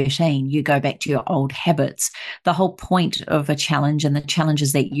week 13, you go back to your old habits. The whole point of a challenge and the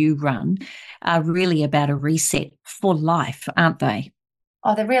challenges that you run are really about a reset for life, aren't they?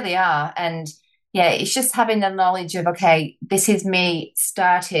 Oh, they really are. And yeah, it's just having the knowledge of, okay, this is me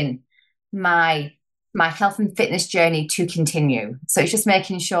starting my health and fitness journey to continue. So it's just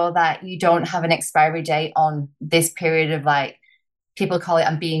making sure that you don't have an expiry date on this period of, like, people call it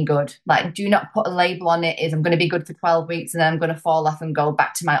I'm being good. Like, do not put a label on it is I'm going to be good for 12 weeks and then I'm going to fall off and go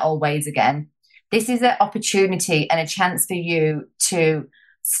back to my old ways again. This is an opportunity and a chance for you to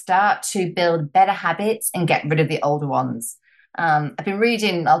start to build better habits and get rid of the older ones. I've been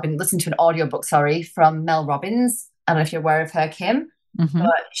listening to an audiobook, sorry, from Mel Robbins. I don't know if you're aware of her, Kim, Mm-hmm.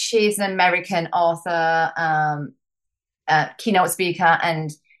 but she's an American author, keynote speaker,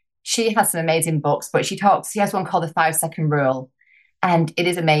 and she has some amazing books, but she has one called The 5 Second Rule, and it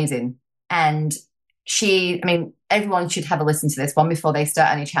is amazing. And everyone should have a listen to this one before they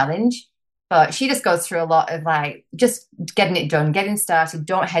start any challenge. But she just goes through a lot of, like, just getting it done, getting started,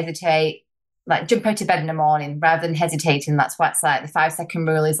 don't hesitate, like, jump out of bed in the morning rather than hesitating. That's why it's like the 5 second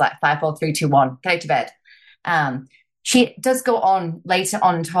rule is like 5, 4, 3, 2, 1, get out of bed. She does go on later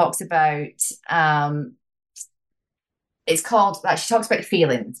on and talks about, it's called, like, she talks about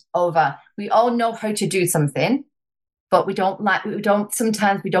feelings over, we all know how to do something, but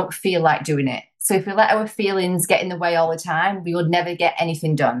sometimes we don't feel like doing it. So if we let our feelings get in the way all the time, we would never get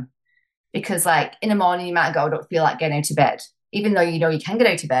anything done. Because, like, in the morning, you might go, I don't feel like getting out of bed, even though you know you can get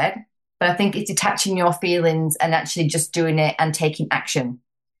out of bed. But I think it's detaching your feelings and actually just doing it and taking action.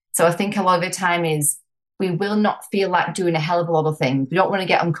 So I think a lot of the time is we will not feel like doing a hell of a lot of things. We don't want to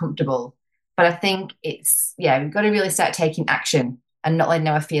get uncomfortable. But I think we've got to really start taking action and not letting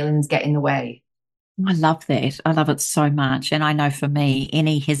our feelings get in the way. I love that. I love it so much. And I know for me,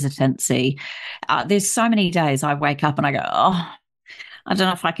 any hesitancy, there's so many days I wake up and I go, oh, I don't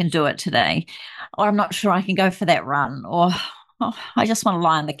know if I can do it today, or I'm not sure I can go for that run, or oh, I just want to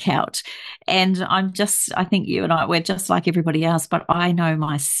lie on the couch. And I think you and we're just like everybody else, but I know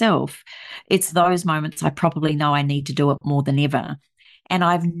myself, it's those moments I probably know I need to do it more than ever. And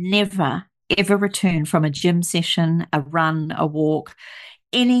I've never, ever returned from a gym session, a run, a walk,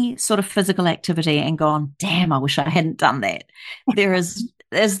 any sort of physical activity and gone, damn, I wish I hadn't done that. There's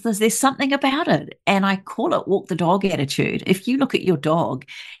something about it. And I call it walk the dog attitude. If you look at your dog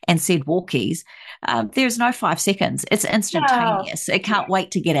and said walkies, there's no 5 seconds. It's instantaneous. It can't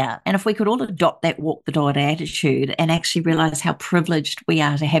wait to get out. And if we could all adopt that walk the dog attitude and actually realize how privileged we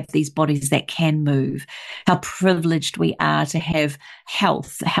are to have these bodies that can move, how privileged we are to have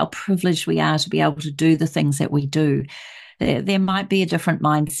health, how privileged we are to be able to do the things that we do, there might be a different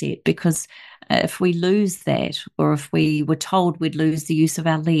mindset. Because if we lose that, or if we were told we'd lose the use of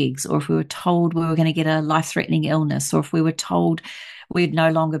our legs, or if we were told we were going to get a life-threatening illness, or if we were told we'd no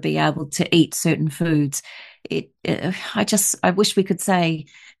longer be able to eat certain foods, I wish we could say,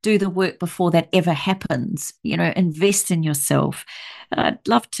 do the work before that ever happens. Invest in yourself. I'd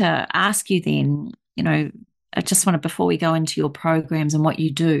love to ask you then, I just want to, before we go into your programs and what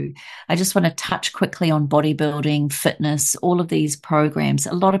you do, I just want to touch quickly on bodybuilding, fitness, all of these programs.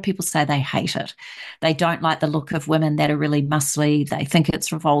 A lot of people say they hate it. They don't like the look of women that are really muscly. They think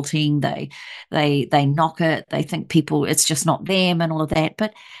it's revolting. They knock it. They think it's just not them and all of that.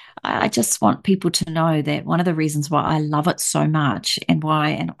 But I just want people to know that one of the reasons why I love it so much and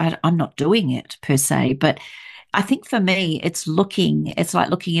I'm not doing it per se, but I think for me, it's like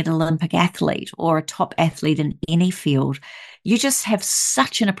looking at an Olympic athlete or a top athlete in any field. You just have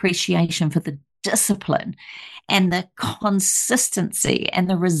such an appreciation for the discipline and the consistency and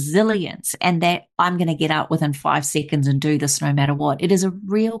the resilience, and that I'm going to get out within 5 seconds and do this no matter what. It is a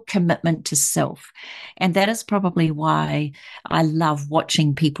real commitment to self. And that is probably why I love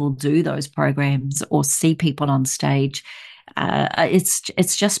watching people do those programs or see people on stage.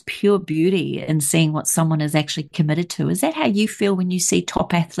 It's just pure beauty in seeing what someone is actually committed to. Is that how you feel when you see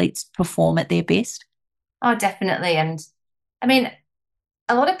top athletes perform at their best? Oh, definitely. And I mean,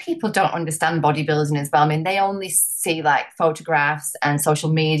 a lot of people don't understand bodybuilding as well. I mean, they only see, like, photographs and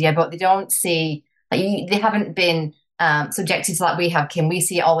social media, but they don't see, like, they haven't been subjected to, like, we have, Kim. We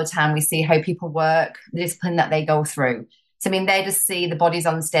see it all the time. We see how people work, the discipline that they go through. So, I mean, they just see the bodies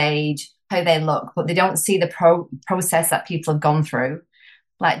on stage, how they look, but they don't see the process that people have gone through.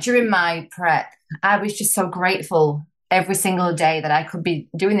 Like, during my prep, I was just so grateful every single day that I could be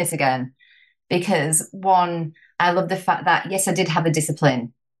doing this again. Because, one, I love the fact that, yes, I did have the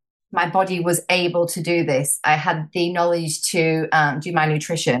discipline, my body was able to do this. I had the knowledge to do my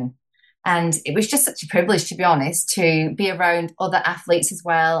nutrition. And it was just such a privilege, to be honest, to be around other athletes as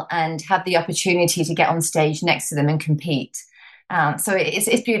well and have the opportunity to get on stage next to them and compete. So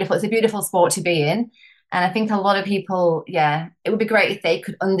it's beautiful. It's a beautiful sport to be in. And I think a lot of people, yeah, it would be great if they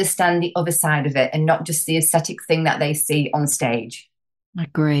could understand the other side of it and not just the aesthetic thing that they see on stage.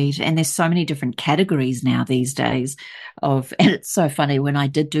 Agreed. And there's so many different categories now these days and it's so funny when I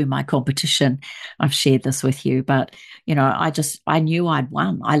did do my competition, I've shared this with you, but I knew I'd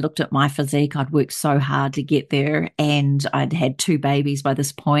won. I looked at my physique. I'd worked so hard to get there and I'd had 2 babies by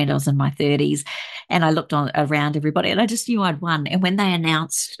this point. I was in my 30s and I looked around everybody and I just knew I'd won. And when they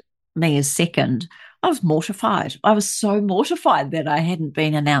announced me as second, I was mortified. I was so mortified that I hadn't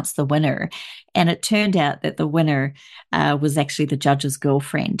been announced the winner. And it turned out that the winner was actually the judge's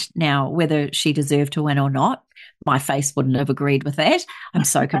girlfriend. Now, whether she deserved to win or not, my face wouldn't have agreed with that. I'm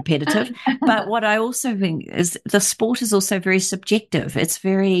so competitive. But what I also think is the sport is also very subjective. It's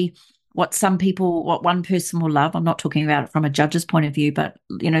very what one person will love. I'm not talking about it from a judge's point of view, but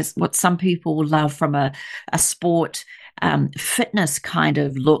what some people will love from a sport fitness kind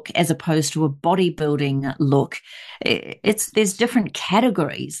of look as opposed to a bodybuilding look. There's different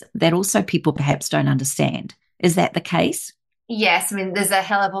categories that also people perhaps don't understand. Is that the case? Yes, I mean, there's a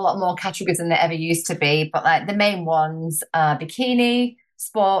hell of a lot more categories than there ever used to be, but like the main ones are bikini,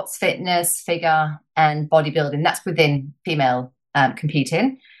 sports, fitness, figure, and bodybuilding. That's within female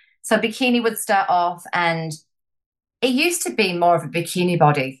competing. So bikini would start off, and it used to be more of a bikini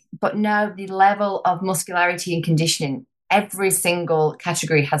body, but now the level of muscularity and conditioning, every single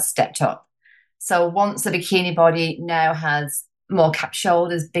category has stepped up. So once the bikini body now has more cap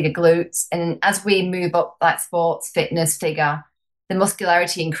shoulders, bigger glutes. And as we move up like sports, fitness, figure, the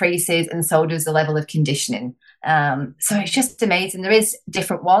muscularity increases and so does the level of conditioning. So it's just amazing. There is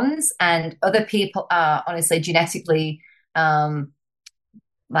different ones and other people are honestly genetically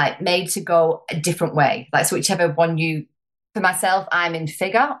like made to go a different way. Like so whichever one for myself, I'm in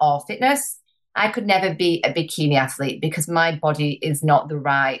figure or fitness. I could never be a bikini athlete because my body is not the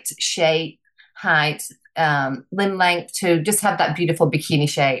right shape, height, limb length to just have that beautiful bikini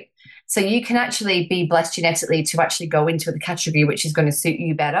shape. So you can actually be blessed genetically to actually go into the category which is going to suit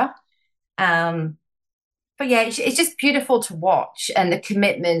you better. But yeah, it's just beautiful to watch and the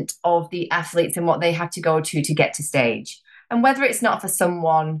commitment of the athletes and what they have to go to get to stage. And whether it's not for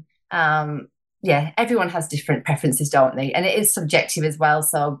someone, everyone has different preferences, don't they? And it is subjective as well.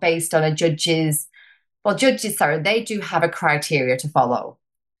 So based on judges, they do have a criteria to follow.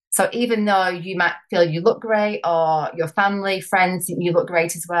 So even though you might feel you look great or your family, friends think you look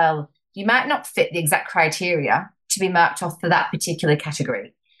great as well, you might not fit the exact criteria to be marked off for that particular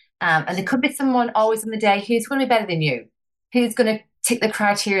category. And there could be someone always on the day who's going to be better than you, who's going to tick the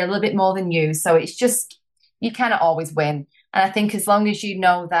criteria a little bit more than you. So it's just, you cannot always win. And I think as long as you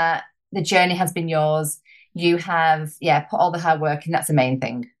know that the journey has been yours, you have, put all the hard work in, that's the main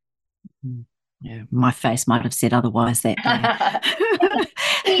thing. Yeah, my face might have said otherwise that day.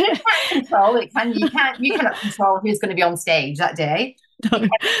 You can't control it, can you? You cannot control who's going to be on stage that day. No. You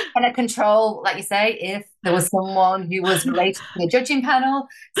cannot control, like you say, if there was someone who was related to the judging panel.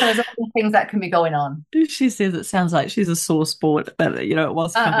 So there's other things that can be going on. She says it sounds like she's a sore sport, but it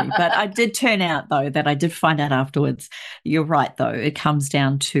was funny. But I did turn out, though, that I did find out afterwards. You're right, though. It comes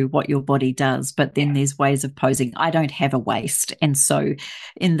down to what your body does, but then there's ways of posing. I don't have a waist. And so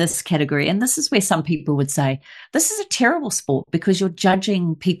in this category, and this is where some people would say, this is a terrible sport because you're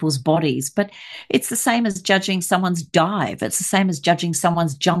judging people's bodies, but it's the same as judging someone's dive. It's the same as judging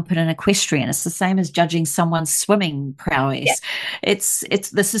someone's jump in an equestrian. It's the same as judging someone's swimming prowess. Yeah.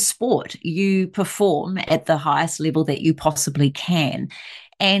 This is sport. You perform at the highest level that you possibly can.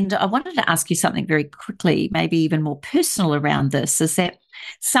 And I wanted to ask you something very quickly, maybe even more personal around this, is that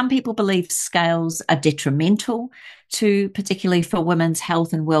some people believe scales are detrimental to, particularly for women's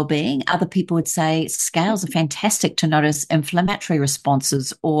health and well-being. Other people would say scales are fantastic to notice inflammatory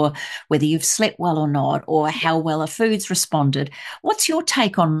responses or whether you've slept well or not or how well a food's responded. What's your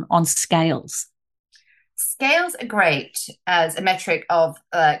take on scales? Scales are great as a metric of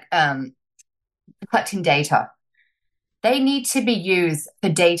collecting data. They need to be used for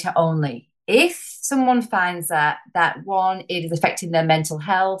data only. If someone finds that one, it is affecting their mental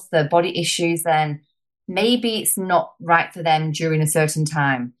health, their body issues, then maybe it's not right for them during a certain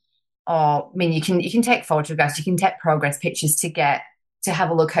time. Or, I mean, you can take photographs, you can take progress pictures to have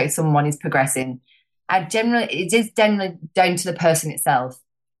a look how someone is progressing. It is generally down to the person itself.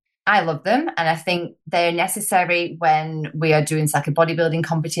 I love them, and I think they're necessary when we are doing like a bodybuilding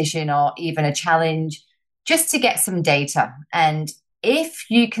competition or even a challenge, just to get some data. And if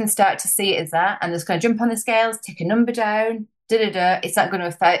you can start to see it as that, and just going to jump on the scales, take a number down, it's not going to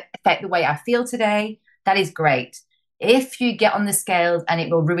affect the way I feel today, that is great. If you get on the scales and it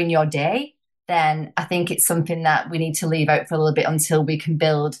will ruin your day, then I think it's something that we need to leave out for a little bit until we can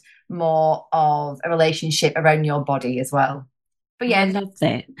build more of a relationship around your body as well. But I love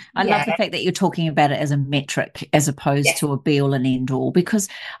that. I love the fact that you're talking about it as a metric as opposed to a be all and end all, because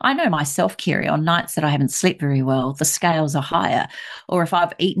I know myself, Kerry, on nights that I haven't slept very well, the scales are higher. Or if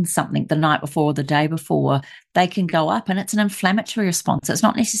I've eaten something the night before or the day before, they can go up, and it's an inflammatory response. It's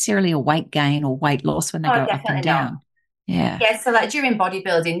not necessarily a weight gain or weight loss when they go up and down. Yeah. Yeah. So like during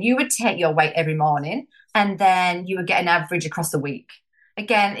bodybuilding, you would take your weight every morning and then you would get an average across the week.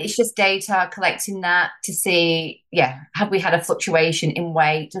 Again, it's just data, collecting that to see, have we had a fluctuation in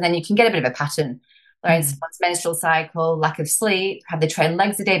weight? And then you can get a bit of a pattern. Like someone's menstrual cycle, lack of sleep, have they trained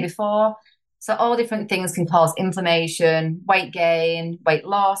legs the day before? So all different things can cause inflammation, weight gain, weight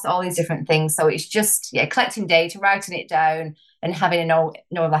loss, all these different things. So it's just, collecting data, writing it down, and having no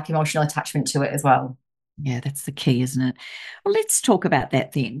like emotional attachment to it as well. Yeah, that's the key, isn't it? Well, let's talk about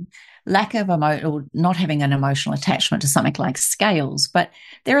that then. Lack of or not having an emotional attachment to something like scales, but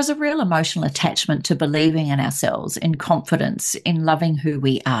there is a real emotional attachment to believing in ourselves, in confidence, in loving who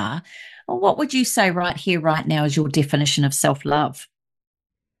we are. Well, what would you say right here, right now, is your definition of self-love?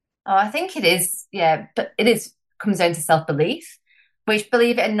 Oh, I think it is, but comes down to self-belief, which,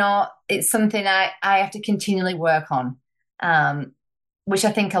 believe it or not, it's something I have to continually work on, which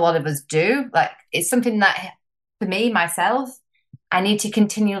I think a lot of us do. Like, it's something that, for me, myself, I need to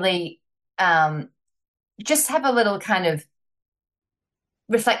continually just have a little kind of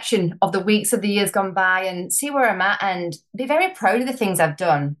reflection of the weeks of the years gone by and see where I'm at and be very proud of the things I've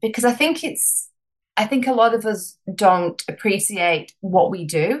done, because I think a lot of us don't appreciate what we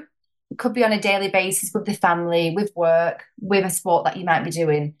do. It could be on a daily basis with the family, with work, with a sport that you might be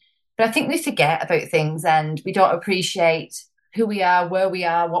doing. But I think we forget about things and we don't appreciate who we are, where we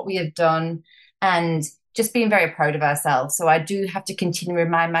are, what we have done, and just being very proud of ourselves. So I do have to continue to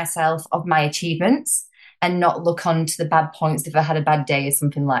remind myself of my achievements and not look on to the bad points if I had a bad day or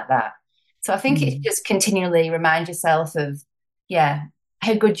something like that. So I think it's just continually remind yourself of,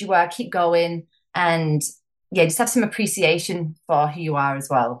 how good you are, keep going, and just have some appreciation for who you are as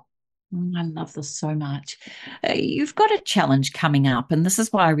well. I love this so much. You've got a challenge coming up, and this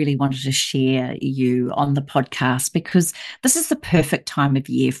is why I really wanted to share you on the podcast, because this is the perfect time of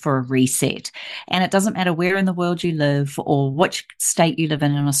year for a reset. And it doesn't matter where in the world you live or which state you live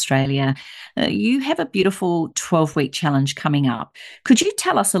in Australia, you have a beautiful 12-week challenge coming up. Could you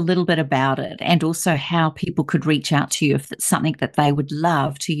tell us a little bit about it, and also how people could reach out to you if it's something that they would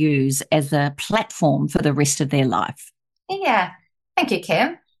love to use as a platform for the rest of their life? Yeah, thank you,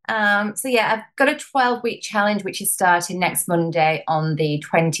 Kim. I've got a 12-week challenge, which is starting next Monday on the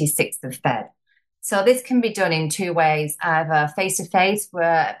 26th of Feb. So this can be done in two ways, either face-to-face,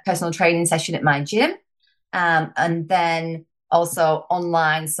 where a personal training session at my gym, and then also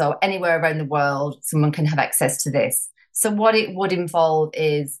online. So anywhere around the world, someone can have access to this. So what it would involve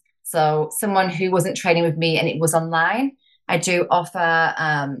is, someone who wasn't training with me and it was online, I do offer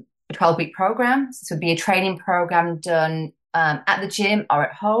a 12-week program. So it would be a training program done at the gym or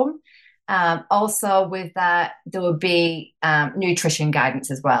at home. Also with that, there will be nutrition guidance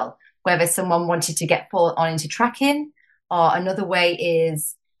as well, whether someone wanted to get full on into tracking, or another way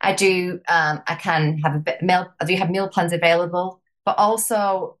is I do have meal plans available, but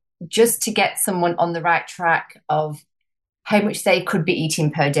also just to get someone on the right track of how much they could be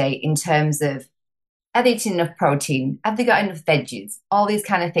eating per day in terms of, are they eating enough protein? Have they got enough veggies? All these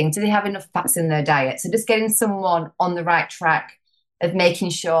kind of things. Do they have enough fats in their diet? So just getting someone on the right track of making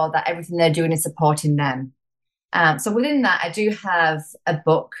sure that everything they're doing is supporting them. So within that, I do have a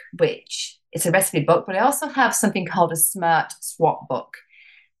book, which it's a recipe book, but I also have something called a Smart Swap book.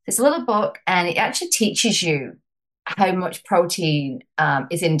 It's a little book, and it actually teaches you how much protein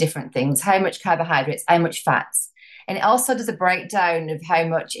is in different things, how much carbohydrates, how much fats. And it also does a breakdown of how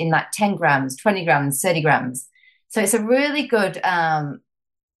much in like 10 grams, 20 grams, 30 grams. So it's a really good, a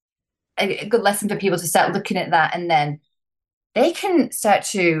good lesson for people to start looking at that. And then they can start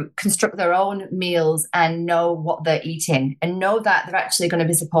to construct their own meals and know what they're eating and know that they're actually going to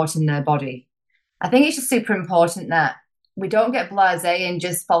be supporting their body. I think it's just super important that we don't get blasé and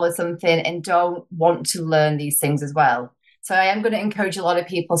just follow something and don't want to learn these things as well. So I am going to encourage a lot of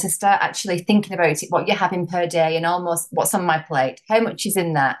people to start actually thinking about it, what you're having per day and almost what's on my plate, how much is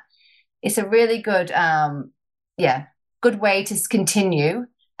in that. It's a really good, good way to continue.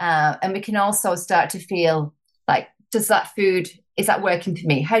 And we can also start to feel like, is that working for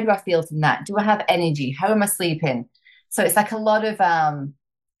me? How do I feel from that? Do I have energy? How am I sleeping? So it's like a lot of,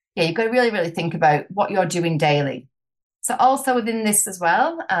 you've got to really, really think about what you're doing daily. So also within this as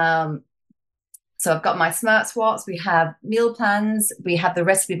well, so I've got my smart swaps, we have meal plans, we have the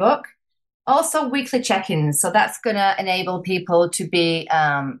recipe book, also weekly check-ins. So that's going to enable people to be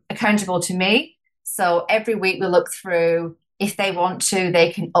accountable to me. So every week we look through, if they want to,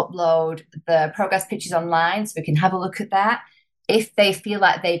 they can upload the progress pictures online so we can have a look at that. If they feel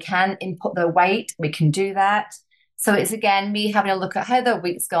like they can input their weight, we can do that. So it's again me having a look at how their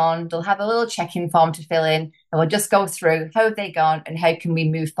week's gone. They'll have a little check-in form to fill in, and we'll just go through how have they gone and how can we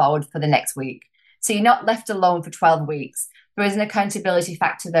move forward for the next week. So you're not left alone for 12 weeks. There is an accountability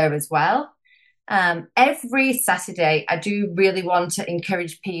factor there as well. Every Saturday, I do really want to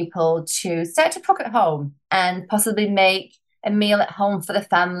encourage people to start to cook at home and possibly make a meal at home for the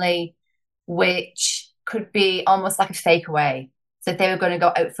family, which could be almost like a fake away. So if they were going to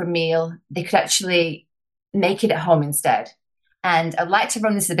go out for a meal, they could actually make it at home instead. And I'd like to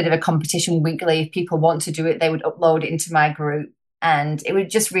run this as a bit of a competition weekly. If people want to do it, they would upload it into my group. And it would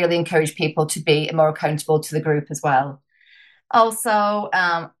just really encourage people to be more accountable to the group as well. Also,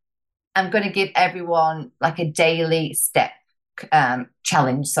 I'm going to give everyone like a daily step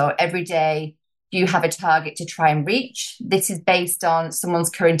challenge. So every day you have a target to try and reach. This is based on someone's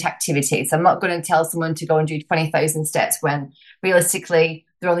current activity. So I'm not going to tell someone to go and do 20,000 steps when realistically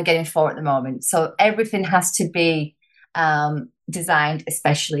they're only getting 4 at the moment. So everything has to be designed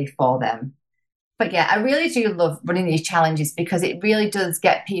especially for them. But yeah, I really do love running these challenges because it really does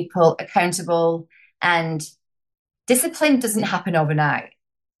get people accountable, and discipline doesn't happen overnight.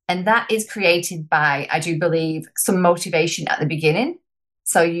 And that is created by, I do believe, some motivation at the beginning.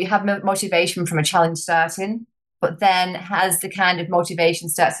 So you have motivation from a challenge starting, but then as the kind of motivation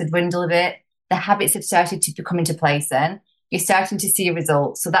starts to dwindle a bit, the habits have started to come into place then. You're starting to see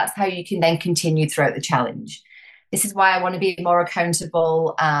results. So that's how you can then continue throughout the challenge. This is why I want to be more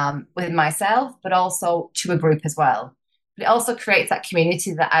accountable with myself, but also to a group as well. But it also creates that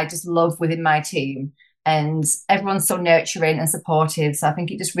community that I just love within my team. And everyone's so nurturing and supportive. So I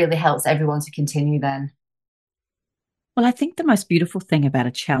think it just really helps everyone to continue then. Well, I think the most beautiful thing about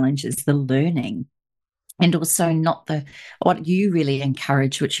a challenge is the learning. And also not what you really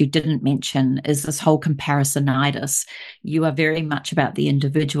encourage, which you didn't mention, is this whole comparisonitis. You are very much about the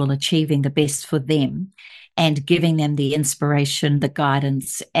individual achieving the best for them and giving them the inspiration, the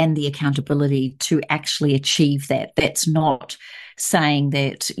guidance, and the accountability to actually achieve that. That's not saying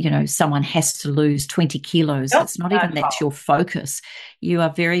that, someone has to lose 20 kilos. Nope, it's not even that's your focus. You are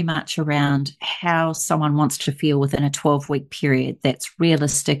very much around how someone wants to feel within a 12-week period. That's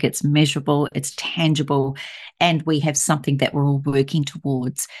realistic, it's measurable, it's tangible, and we have something that we're all working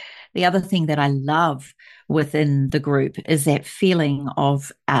towards. The other thing that I love within the group is that feeling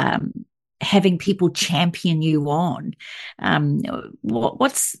of having people champion you on.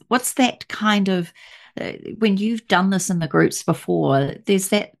 What's that kind of, when you've done this in the groups before, there's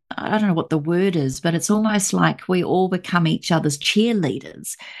that, I don't know what the word is, but it's almost like we all become each other's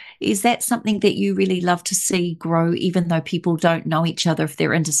cheerleaders. Is that something that you really love to see grow, even though people don't know each other if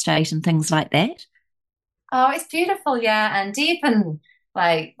they're interstate and things like that? Oh, it's beautiful, yeah. And even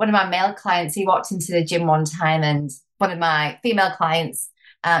like one of my male clients, he walked into the gym one time, and one of my female clients,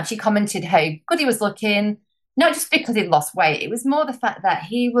 she commented how good he was looking, not just because he'd lost weight. It was more the fact that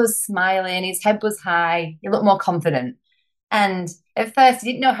he was smiling, his head was high, he looked more confident. And at first,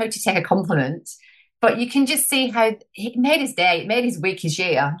 he didn't know how to take a compliment, but you can just see how it made his day, it made his week, his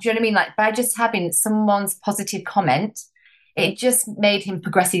year. Do you know what I mean? Like by just having someone's positive comment, it just made him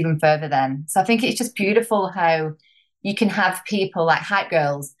progress even further then. So I think it's just beautiful how you can have people like hype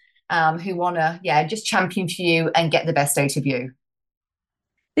girls who want to, just champion for you and get the best out of you.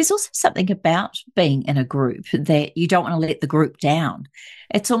 There's also something about being in a group that you don't want to let the group down.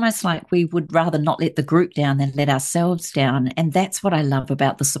 It's almost like we would rather not let the group down than let ourselves down. And that's what I love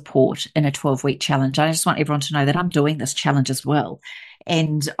about the support in a 12-week challenge. I just want everyone to know that I'm doing this challenge as well.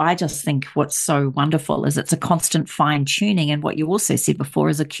 And I just think what's so wonderful is it's a constant fine tuning. And what you also said before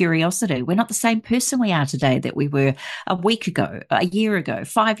is a curiosity. We're not the same person we are today that we were a week ago, a year ago,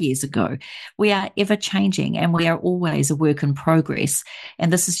 5 years ago. We are ever changing, and we are always a work in progress.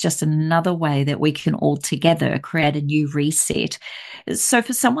 And this is just another way that we can all together create a new reset. So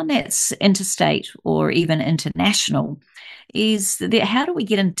for someone that's interstate or even international, how do we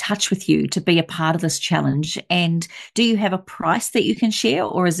get in touch with you to be a part of this challenge? And do you have a price that you can share,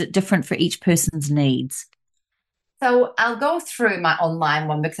 or is it different for each person's needs? So I'll go through my online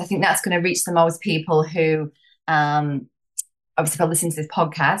one because I think that's going to reach the most people who obviously will listen to this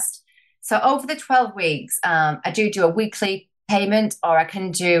podcast. So over the 12 weeks, I do a weekly payment, or I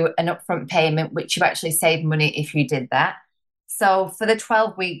can do an upfront payment, which you actually save money if you did that. So for the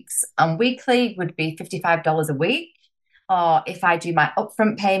 12 weeks weekly would be $55 a week. Or if I do my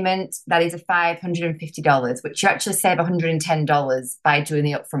upfront payment, that is a $550, which you actually save $110 by doing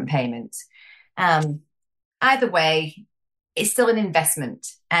the upfront payment. Either way, it's still an investment.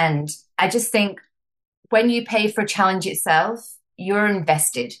 And I just think when you pay for a challenge itself, you're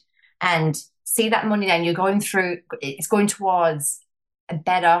invested, and see that money then you're going through, it's going towards a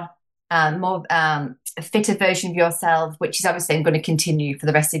better, more a fitter version of yourself, which is obviously going to continue for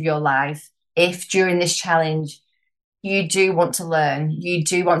the rest of your life. If during this challenge you do want to learn, you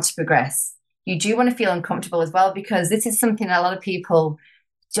do want to progress, you do want to feel uncomfortable as well, because this is something a lot of people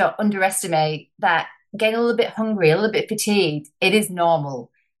don't underestimate, that getting a little bit hungry, a little bit fatigued, it is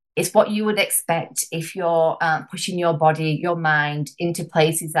normal. It's what you would expect if you're pushing your body, your mind into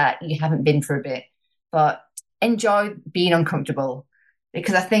places that you haven't been for a bit. But enjoy being uncomfortable,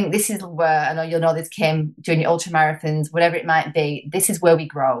 because I think this is where, I know you'll know this, Kim, during your ultra marathons, whatever it might be, this is where we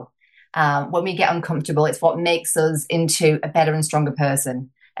grow. When we get uncomfortable, it's what makes us into a better and stronger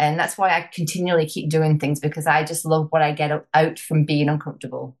person. And that's why I continually keep doing things, because I just love what I get out from being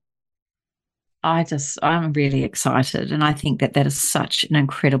uncomfortable. I'm really excited. And I think that that is such an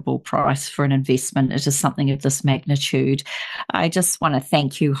incredible price for an investment. It is something of this magnitude. I just want to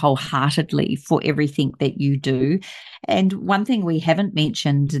thank you wholeheartedly for everything that you do. And one thing we haven't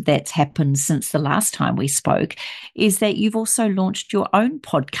mentioned that's happened since the last time we spoke is that you've also launched your own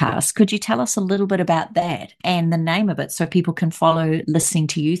podcast. Could you tell us a little bit about that and the name of it so people can follow listening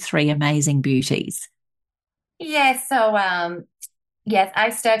to you three amazing beauties? Yeah, so yes, I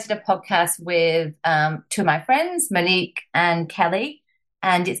started a podcast with two of my friends, Monique and Kelly,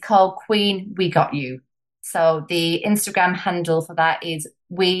 and it's called Queen, We Got You. So the Instagram handle for that is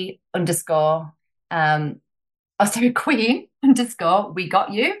Queen _ We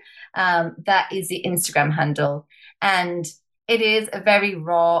Got You. That is the Instagram handle. And it is a very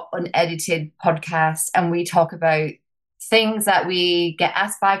raw, unedited podcast, and we talk about things that we get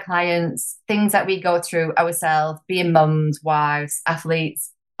asked by clients, things that we go through ourselves, being mums, wives,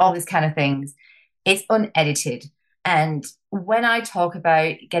 athletes, all these kind of things. It's unedited. And when I talk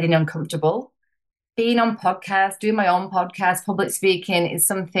about getting uncomfortable, being on podcasts, doing my own podcast, public speaking is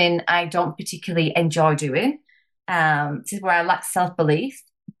something I don't particularly enjoy doing. This is where I lack self-belief,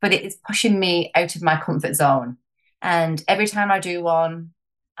 but it is pushing me out of my comfort zone. And every time I do one,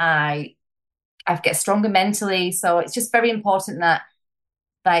 I get stronger mentally. So it's just very important that,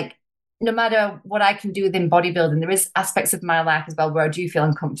 like, no matter what I can do within bodybuilding, there is aspects of my life as well where I do feel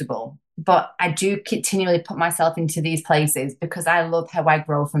uncomfortable. But I do continually put myself into these places because I love how I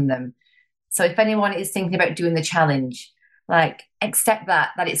grow from them. So if anyone is thinking about doing the challenge, like, accept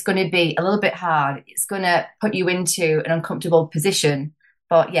that it's going to be a little bit hard. It's going to put you into an uncomfortable position.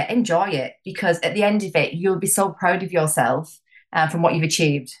 But yeah, enjoy it, because at the end of it, you'll be so proud of yourself from what you've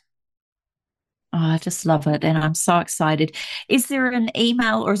achieved. Oh, I just love it. And I'm so excited. Is there an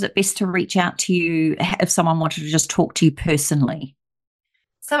email, or is it best to reach out to you if someone wanted to just talk to you personally?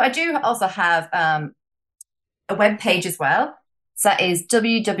 So I do also have a web page as well. So that is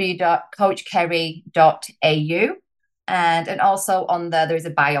www.coachkerry.au. And also on there is a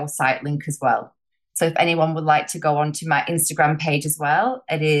bio site link as well. So if anyone would like to go onto my Instagram page as well,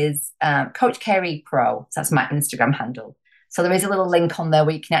 it is Coach Kerry Pro. So that's my Instagram handle. So there is a little link on there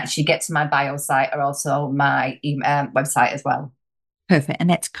where you can actually get to my bio site, or also my website as well. Perfect. And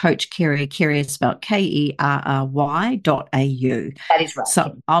that's Coach Kerry. Kerry is spelled KERRY.au. That is right.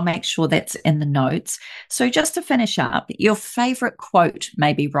 So I'll make sure that's in the notes. So just to finish up, your favorite quote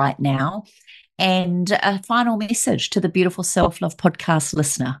maybe right now, and a final message to the Beautiful Self-Love podcast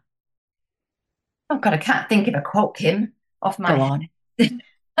listener. Oh God, I can't think of a quote, Kim, off my head.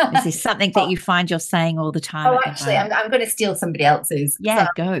 Is there something that you find you're saying all the time? Oh, actually, I'm going to steal somebody else's. Yeah,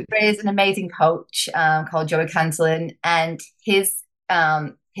 so go. There is an amazing coach called Joey Cantillon, and his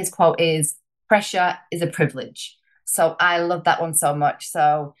quote is, "Pressure is a privilege." So I love that one so much.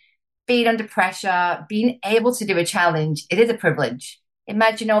 So being under pressure, being able to do a challenge, it is a privilege.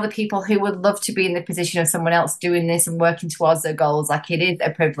 Imagine all the people who would love to be in the position of someone else doing this and working towards their goals. Like, it is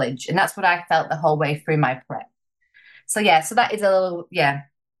a privilege. And that's what I felt the whole way through my prep. So yeah, so that is a little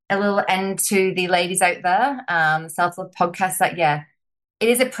end to the ladies out there, self-love podcast, that, yeah, it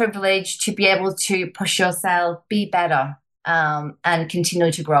is a privilege to be able to push yourself, be better, and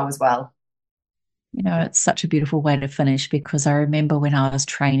continue to grow as well. You know, it's such a beautiful way to finish, because I remember when I was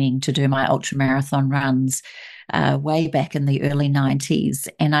training to do my ultra marathon runs, way back in the early 90s.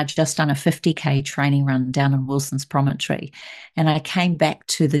 And I'd just done a 50K training run down in Wilson's Promontory. And I came back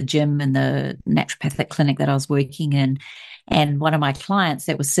to the gym in the naturopathic clinic that I was working in. And one of my clients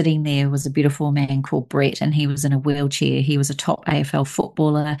that was sitting there was a beautiful man called Brett, and he was in a wheelchair. He was a top AFL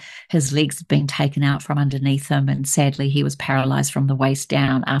footballer. His legs had been taken out from underneath him, and sadly, he was paralyzed from the waist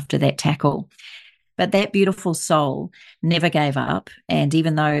down after that tackle. But that beautiful soul never gave up. And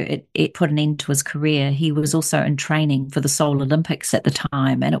even though it put an end to his career, he was also in training for the Seoul Olympics at the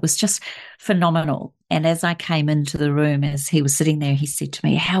time. And it was just phenomenal. And as I came into the room, as he was sitting there, he said to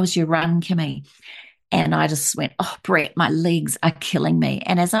me, "How's your run, Kimmy?" And I just went, "Oh, Brett, my legs are killing me."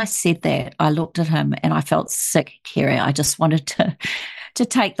 And as I said that, I looked at him and I felt sick, Kerry. I just wanted to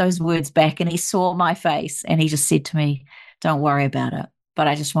take those words back. And he saw my face and he just said to me, "Don't worry about it. But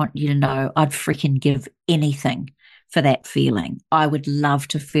I just want you to know I'd freaking give anything for that feeling. I would love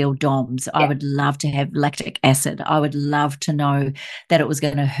to feel DOMS. I would love to have lactic acid. I would love to know that it was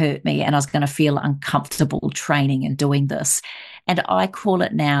going to hurt me and I was going to feel uncomfortable training and doing this." And I call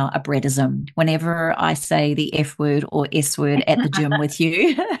it now a Brettism. Whenever I say the F word or S word at the gym with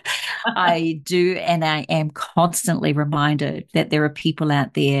you, I do, and I am constantly reminded that there are people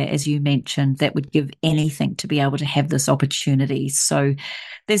out there, as you mentioned, that would give anything to be able to have this opportunity. So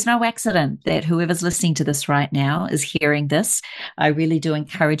there's no accident that whoever's listening to this right now is hearing this. I really do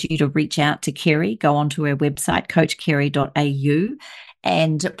encourage you to reach out to Kerry, go onto her website, coachkerry.au.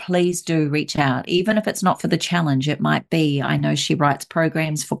 And please do reach out, even if it's not for the challenge. It might be, I know she writes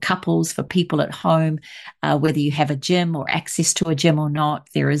programs for couples, for people at home, whether you have a gym or access to a gym or not.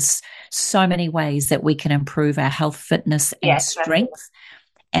 There is so many ways that we can improve our health, fitness, and strength.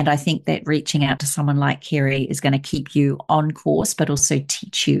 And I think that reaching out to someone like Kerry is going to keep you on course, but also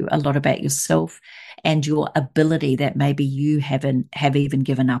teach you a lot about yourself and your ability that maybe you have even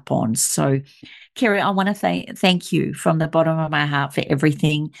given up on. So Kerry, I want to thank you from the bottom of my heart for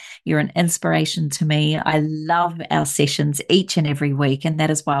everything. You're an inspiration to me. I love our sessions each and every week, and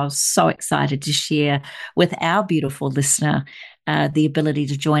that is why I was so excited to share with our beautiful listener the ability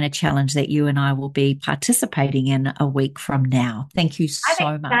to join a challenge that you and I will be participating in a week from now. Thank you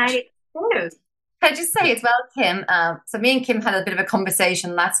so much. Can I just say as well, Kim, so me and Kim had a bit of a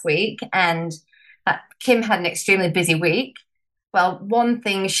conversation last week, and Kim had an extremely busy week. Well, one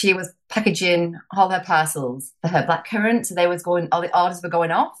thing, she was packaging all her parcels for her blackcurrant, so all the orders were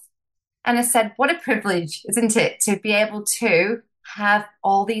going off. And I said, what a privilege, isn't it, to be able to have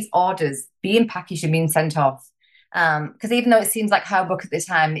all these orders being packaged and being sent off. Because even though it seems like hard work at the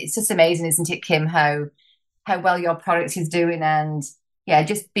time, it's just amazing, isn't it, Kim, how well your product is doing, and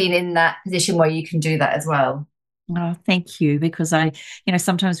just being in that position where you can do that as well. Oh, thank you. Because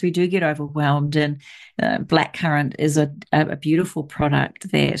sometimes we do get overwhelmed, and blackcurrant is a beautiful product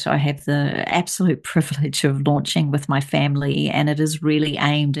that I have the absolute privilege of launching with my family. And it is really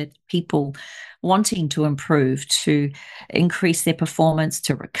aimed at people wanting to improve, to increase their performance,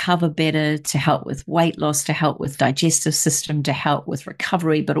 to recover better, to help with weight loss, to help with digestive system, to help with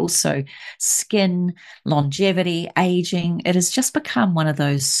recovery, but also skin, longevity, aging. It has just become one of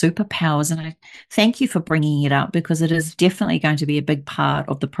those superpowers. And I thank you for bringing it up, because it is definitely going to be a big part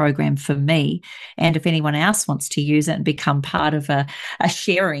of the program for me. And if anyone else wants to use it and become part of a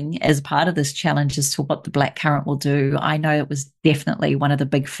sharing as part of this challenge as to what the blackcurrant will do, I know it was definitely one of the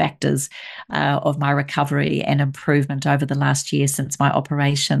big factors of my recovery and improvement over the last year since my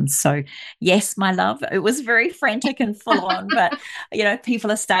operation. So yes, my love, it was very frantic and full on, but people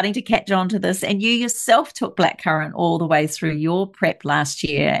are starting to catch on to this. And you yourself took blackcurrant all the way through your prep last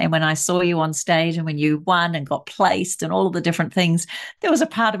year. And when I saw you on stage and when you won and got placed and all of the different things, there was a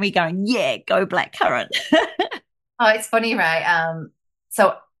part of me going, yeah, go blackcurrant. Oh, it's funny, right?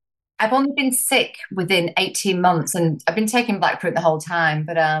 So I've only been sick within 18 months, and I've been taking blackcurrant the whole time,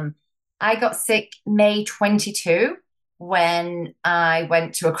 but I got sick May 22 when I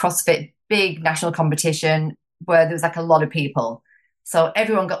went to a CrossFit big national competition where there was like a lot of people. So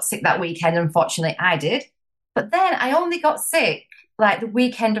everyone got sick that weekend. Unfortunately, I did. But then I only got sick like the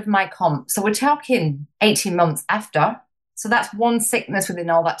weekend of my comp. So we're talking 18 months after. So that's one sickness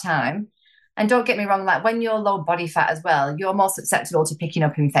within all that time. And don't get me wrong, like when you're low body fat as well, you're more susceptible to picking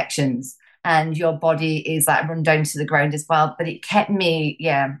up infections. And your body is like run down to the ground as well. But it kept me,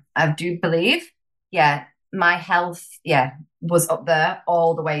 I do believe, my health, was up there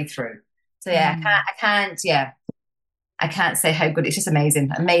all the way through. So I can't say how good. It's just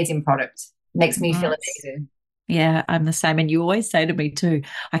amazing product. Makes me feel amazing. Yeah, I'm the same. And you always say to me too,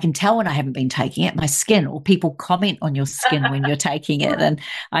 I can tell when I haven't been taking it, my skin, or people comment on your skin when you're taking it, and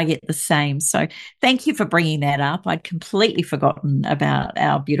I get the same. So thank you for bringing that up. I'd completely forgotten about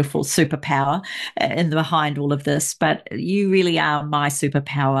our beautiful superpower in behind all of this, but you really are my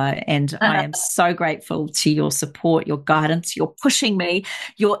superpower. And I am so grateful to your support, your guidance, your pushing me,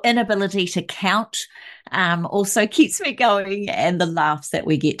 your inability to count also keeps me going, and the laughs that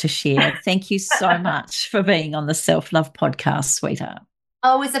we get to share. Thank you so much for being on the Self-Love Podcast, sweetheart.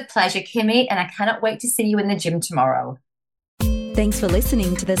 Always a pleasure, Kimmy, and I cannot wait to see you in the gym tomorrow. Thanks for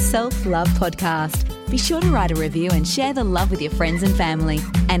listening to the Self-Love Podcast. Be sure to write a review and share the love with your friends and family.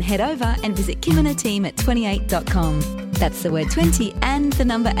 And head over and visit Kim and her team at 28.com. That's the word 20 and the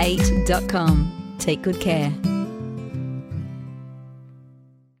number 8.com. Take good care.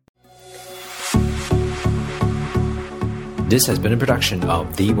 This has been a production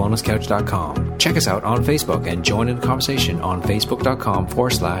of TheWellnessCouch.com. Check us out on Facebook and join in the conversation on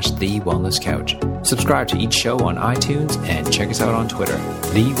Facebook.com/The Wellness Couch. Subscribe to each show on iTunes and check us out on Twitter.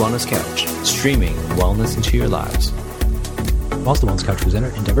 The Wellness Couch, streaming wellness into your lives. Whilst the Wellness Couch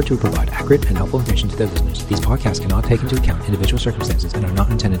presenter endeavor to provide accurate and helpful information to their listeners, these podcasts cannot take into account individual circumstances and are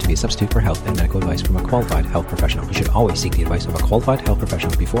not intended to be a substitute for health and medical advice from a qualified health professional. You should always seek the advice of a qualified health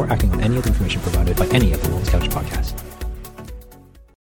professional before acting on any of the information provided by any of the Wellness Couch podcasts.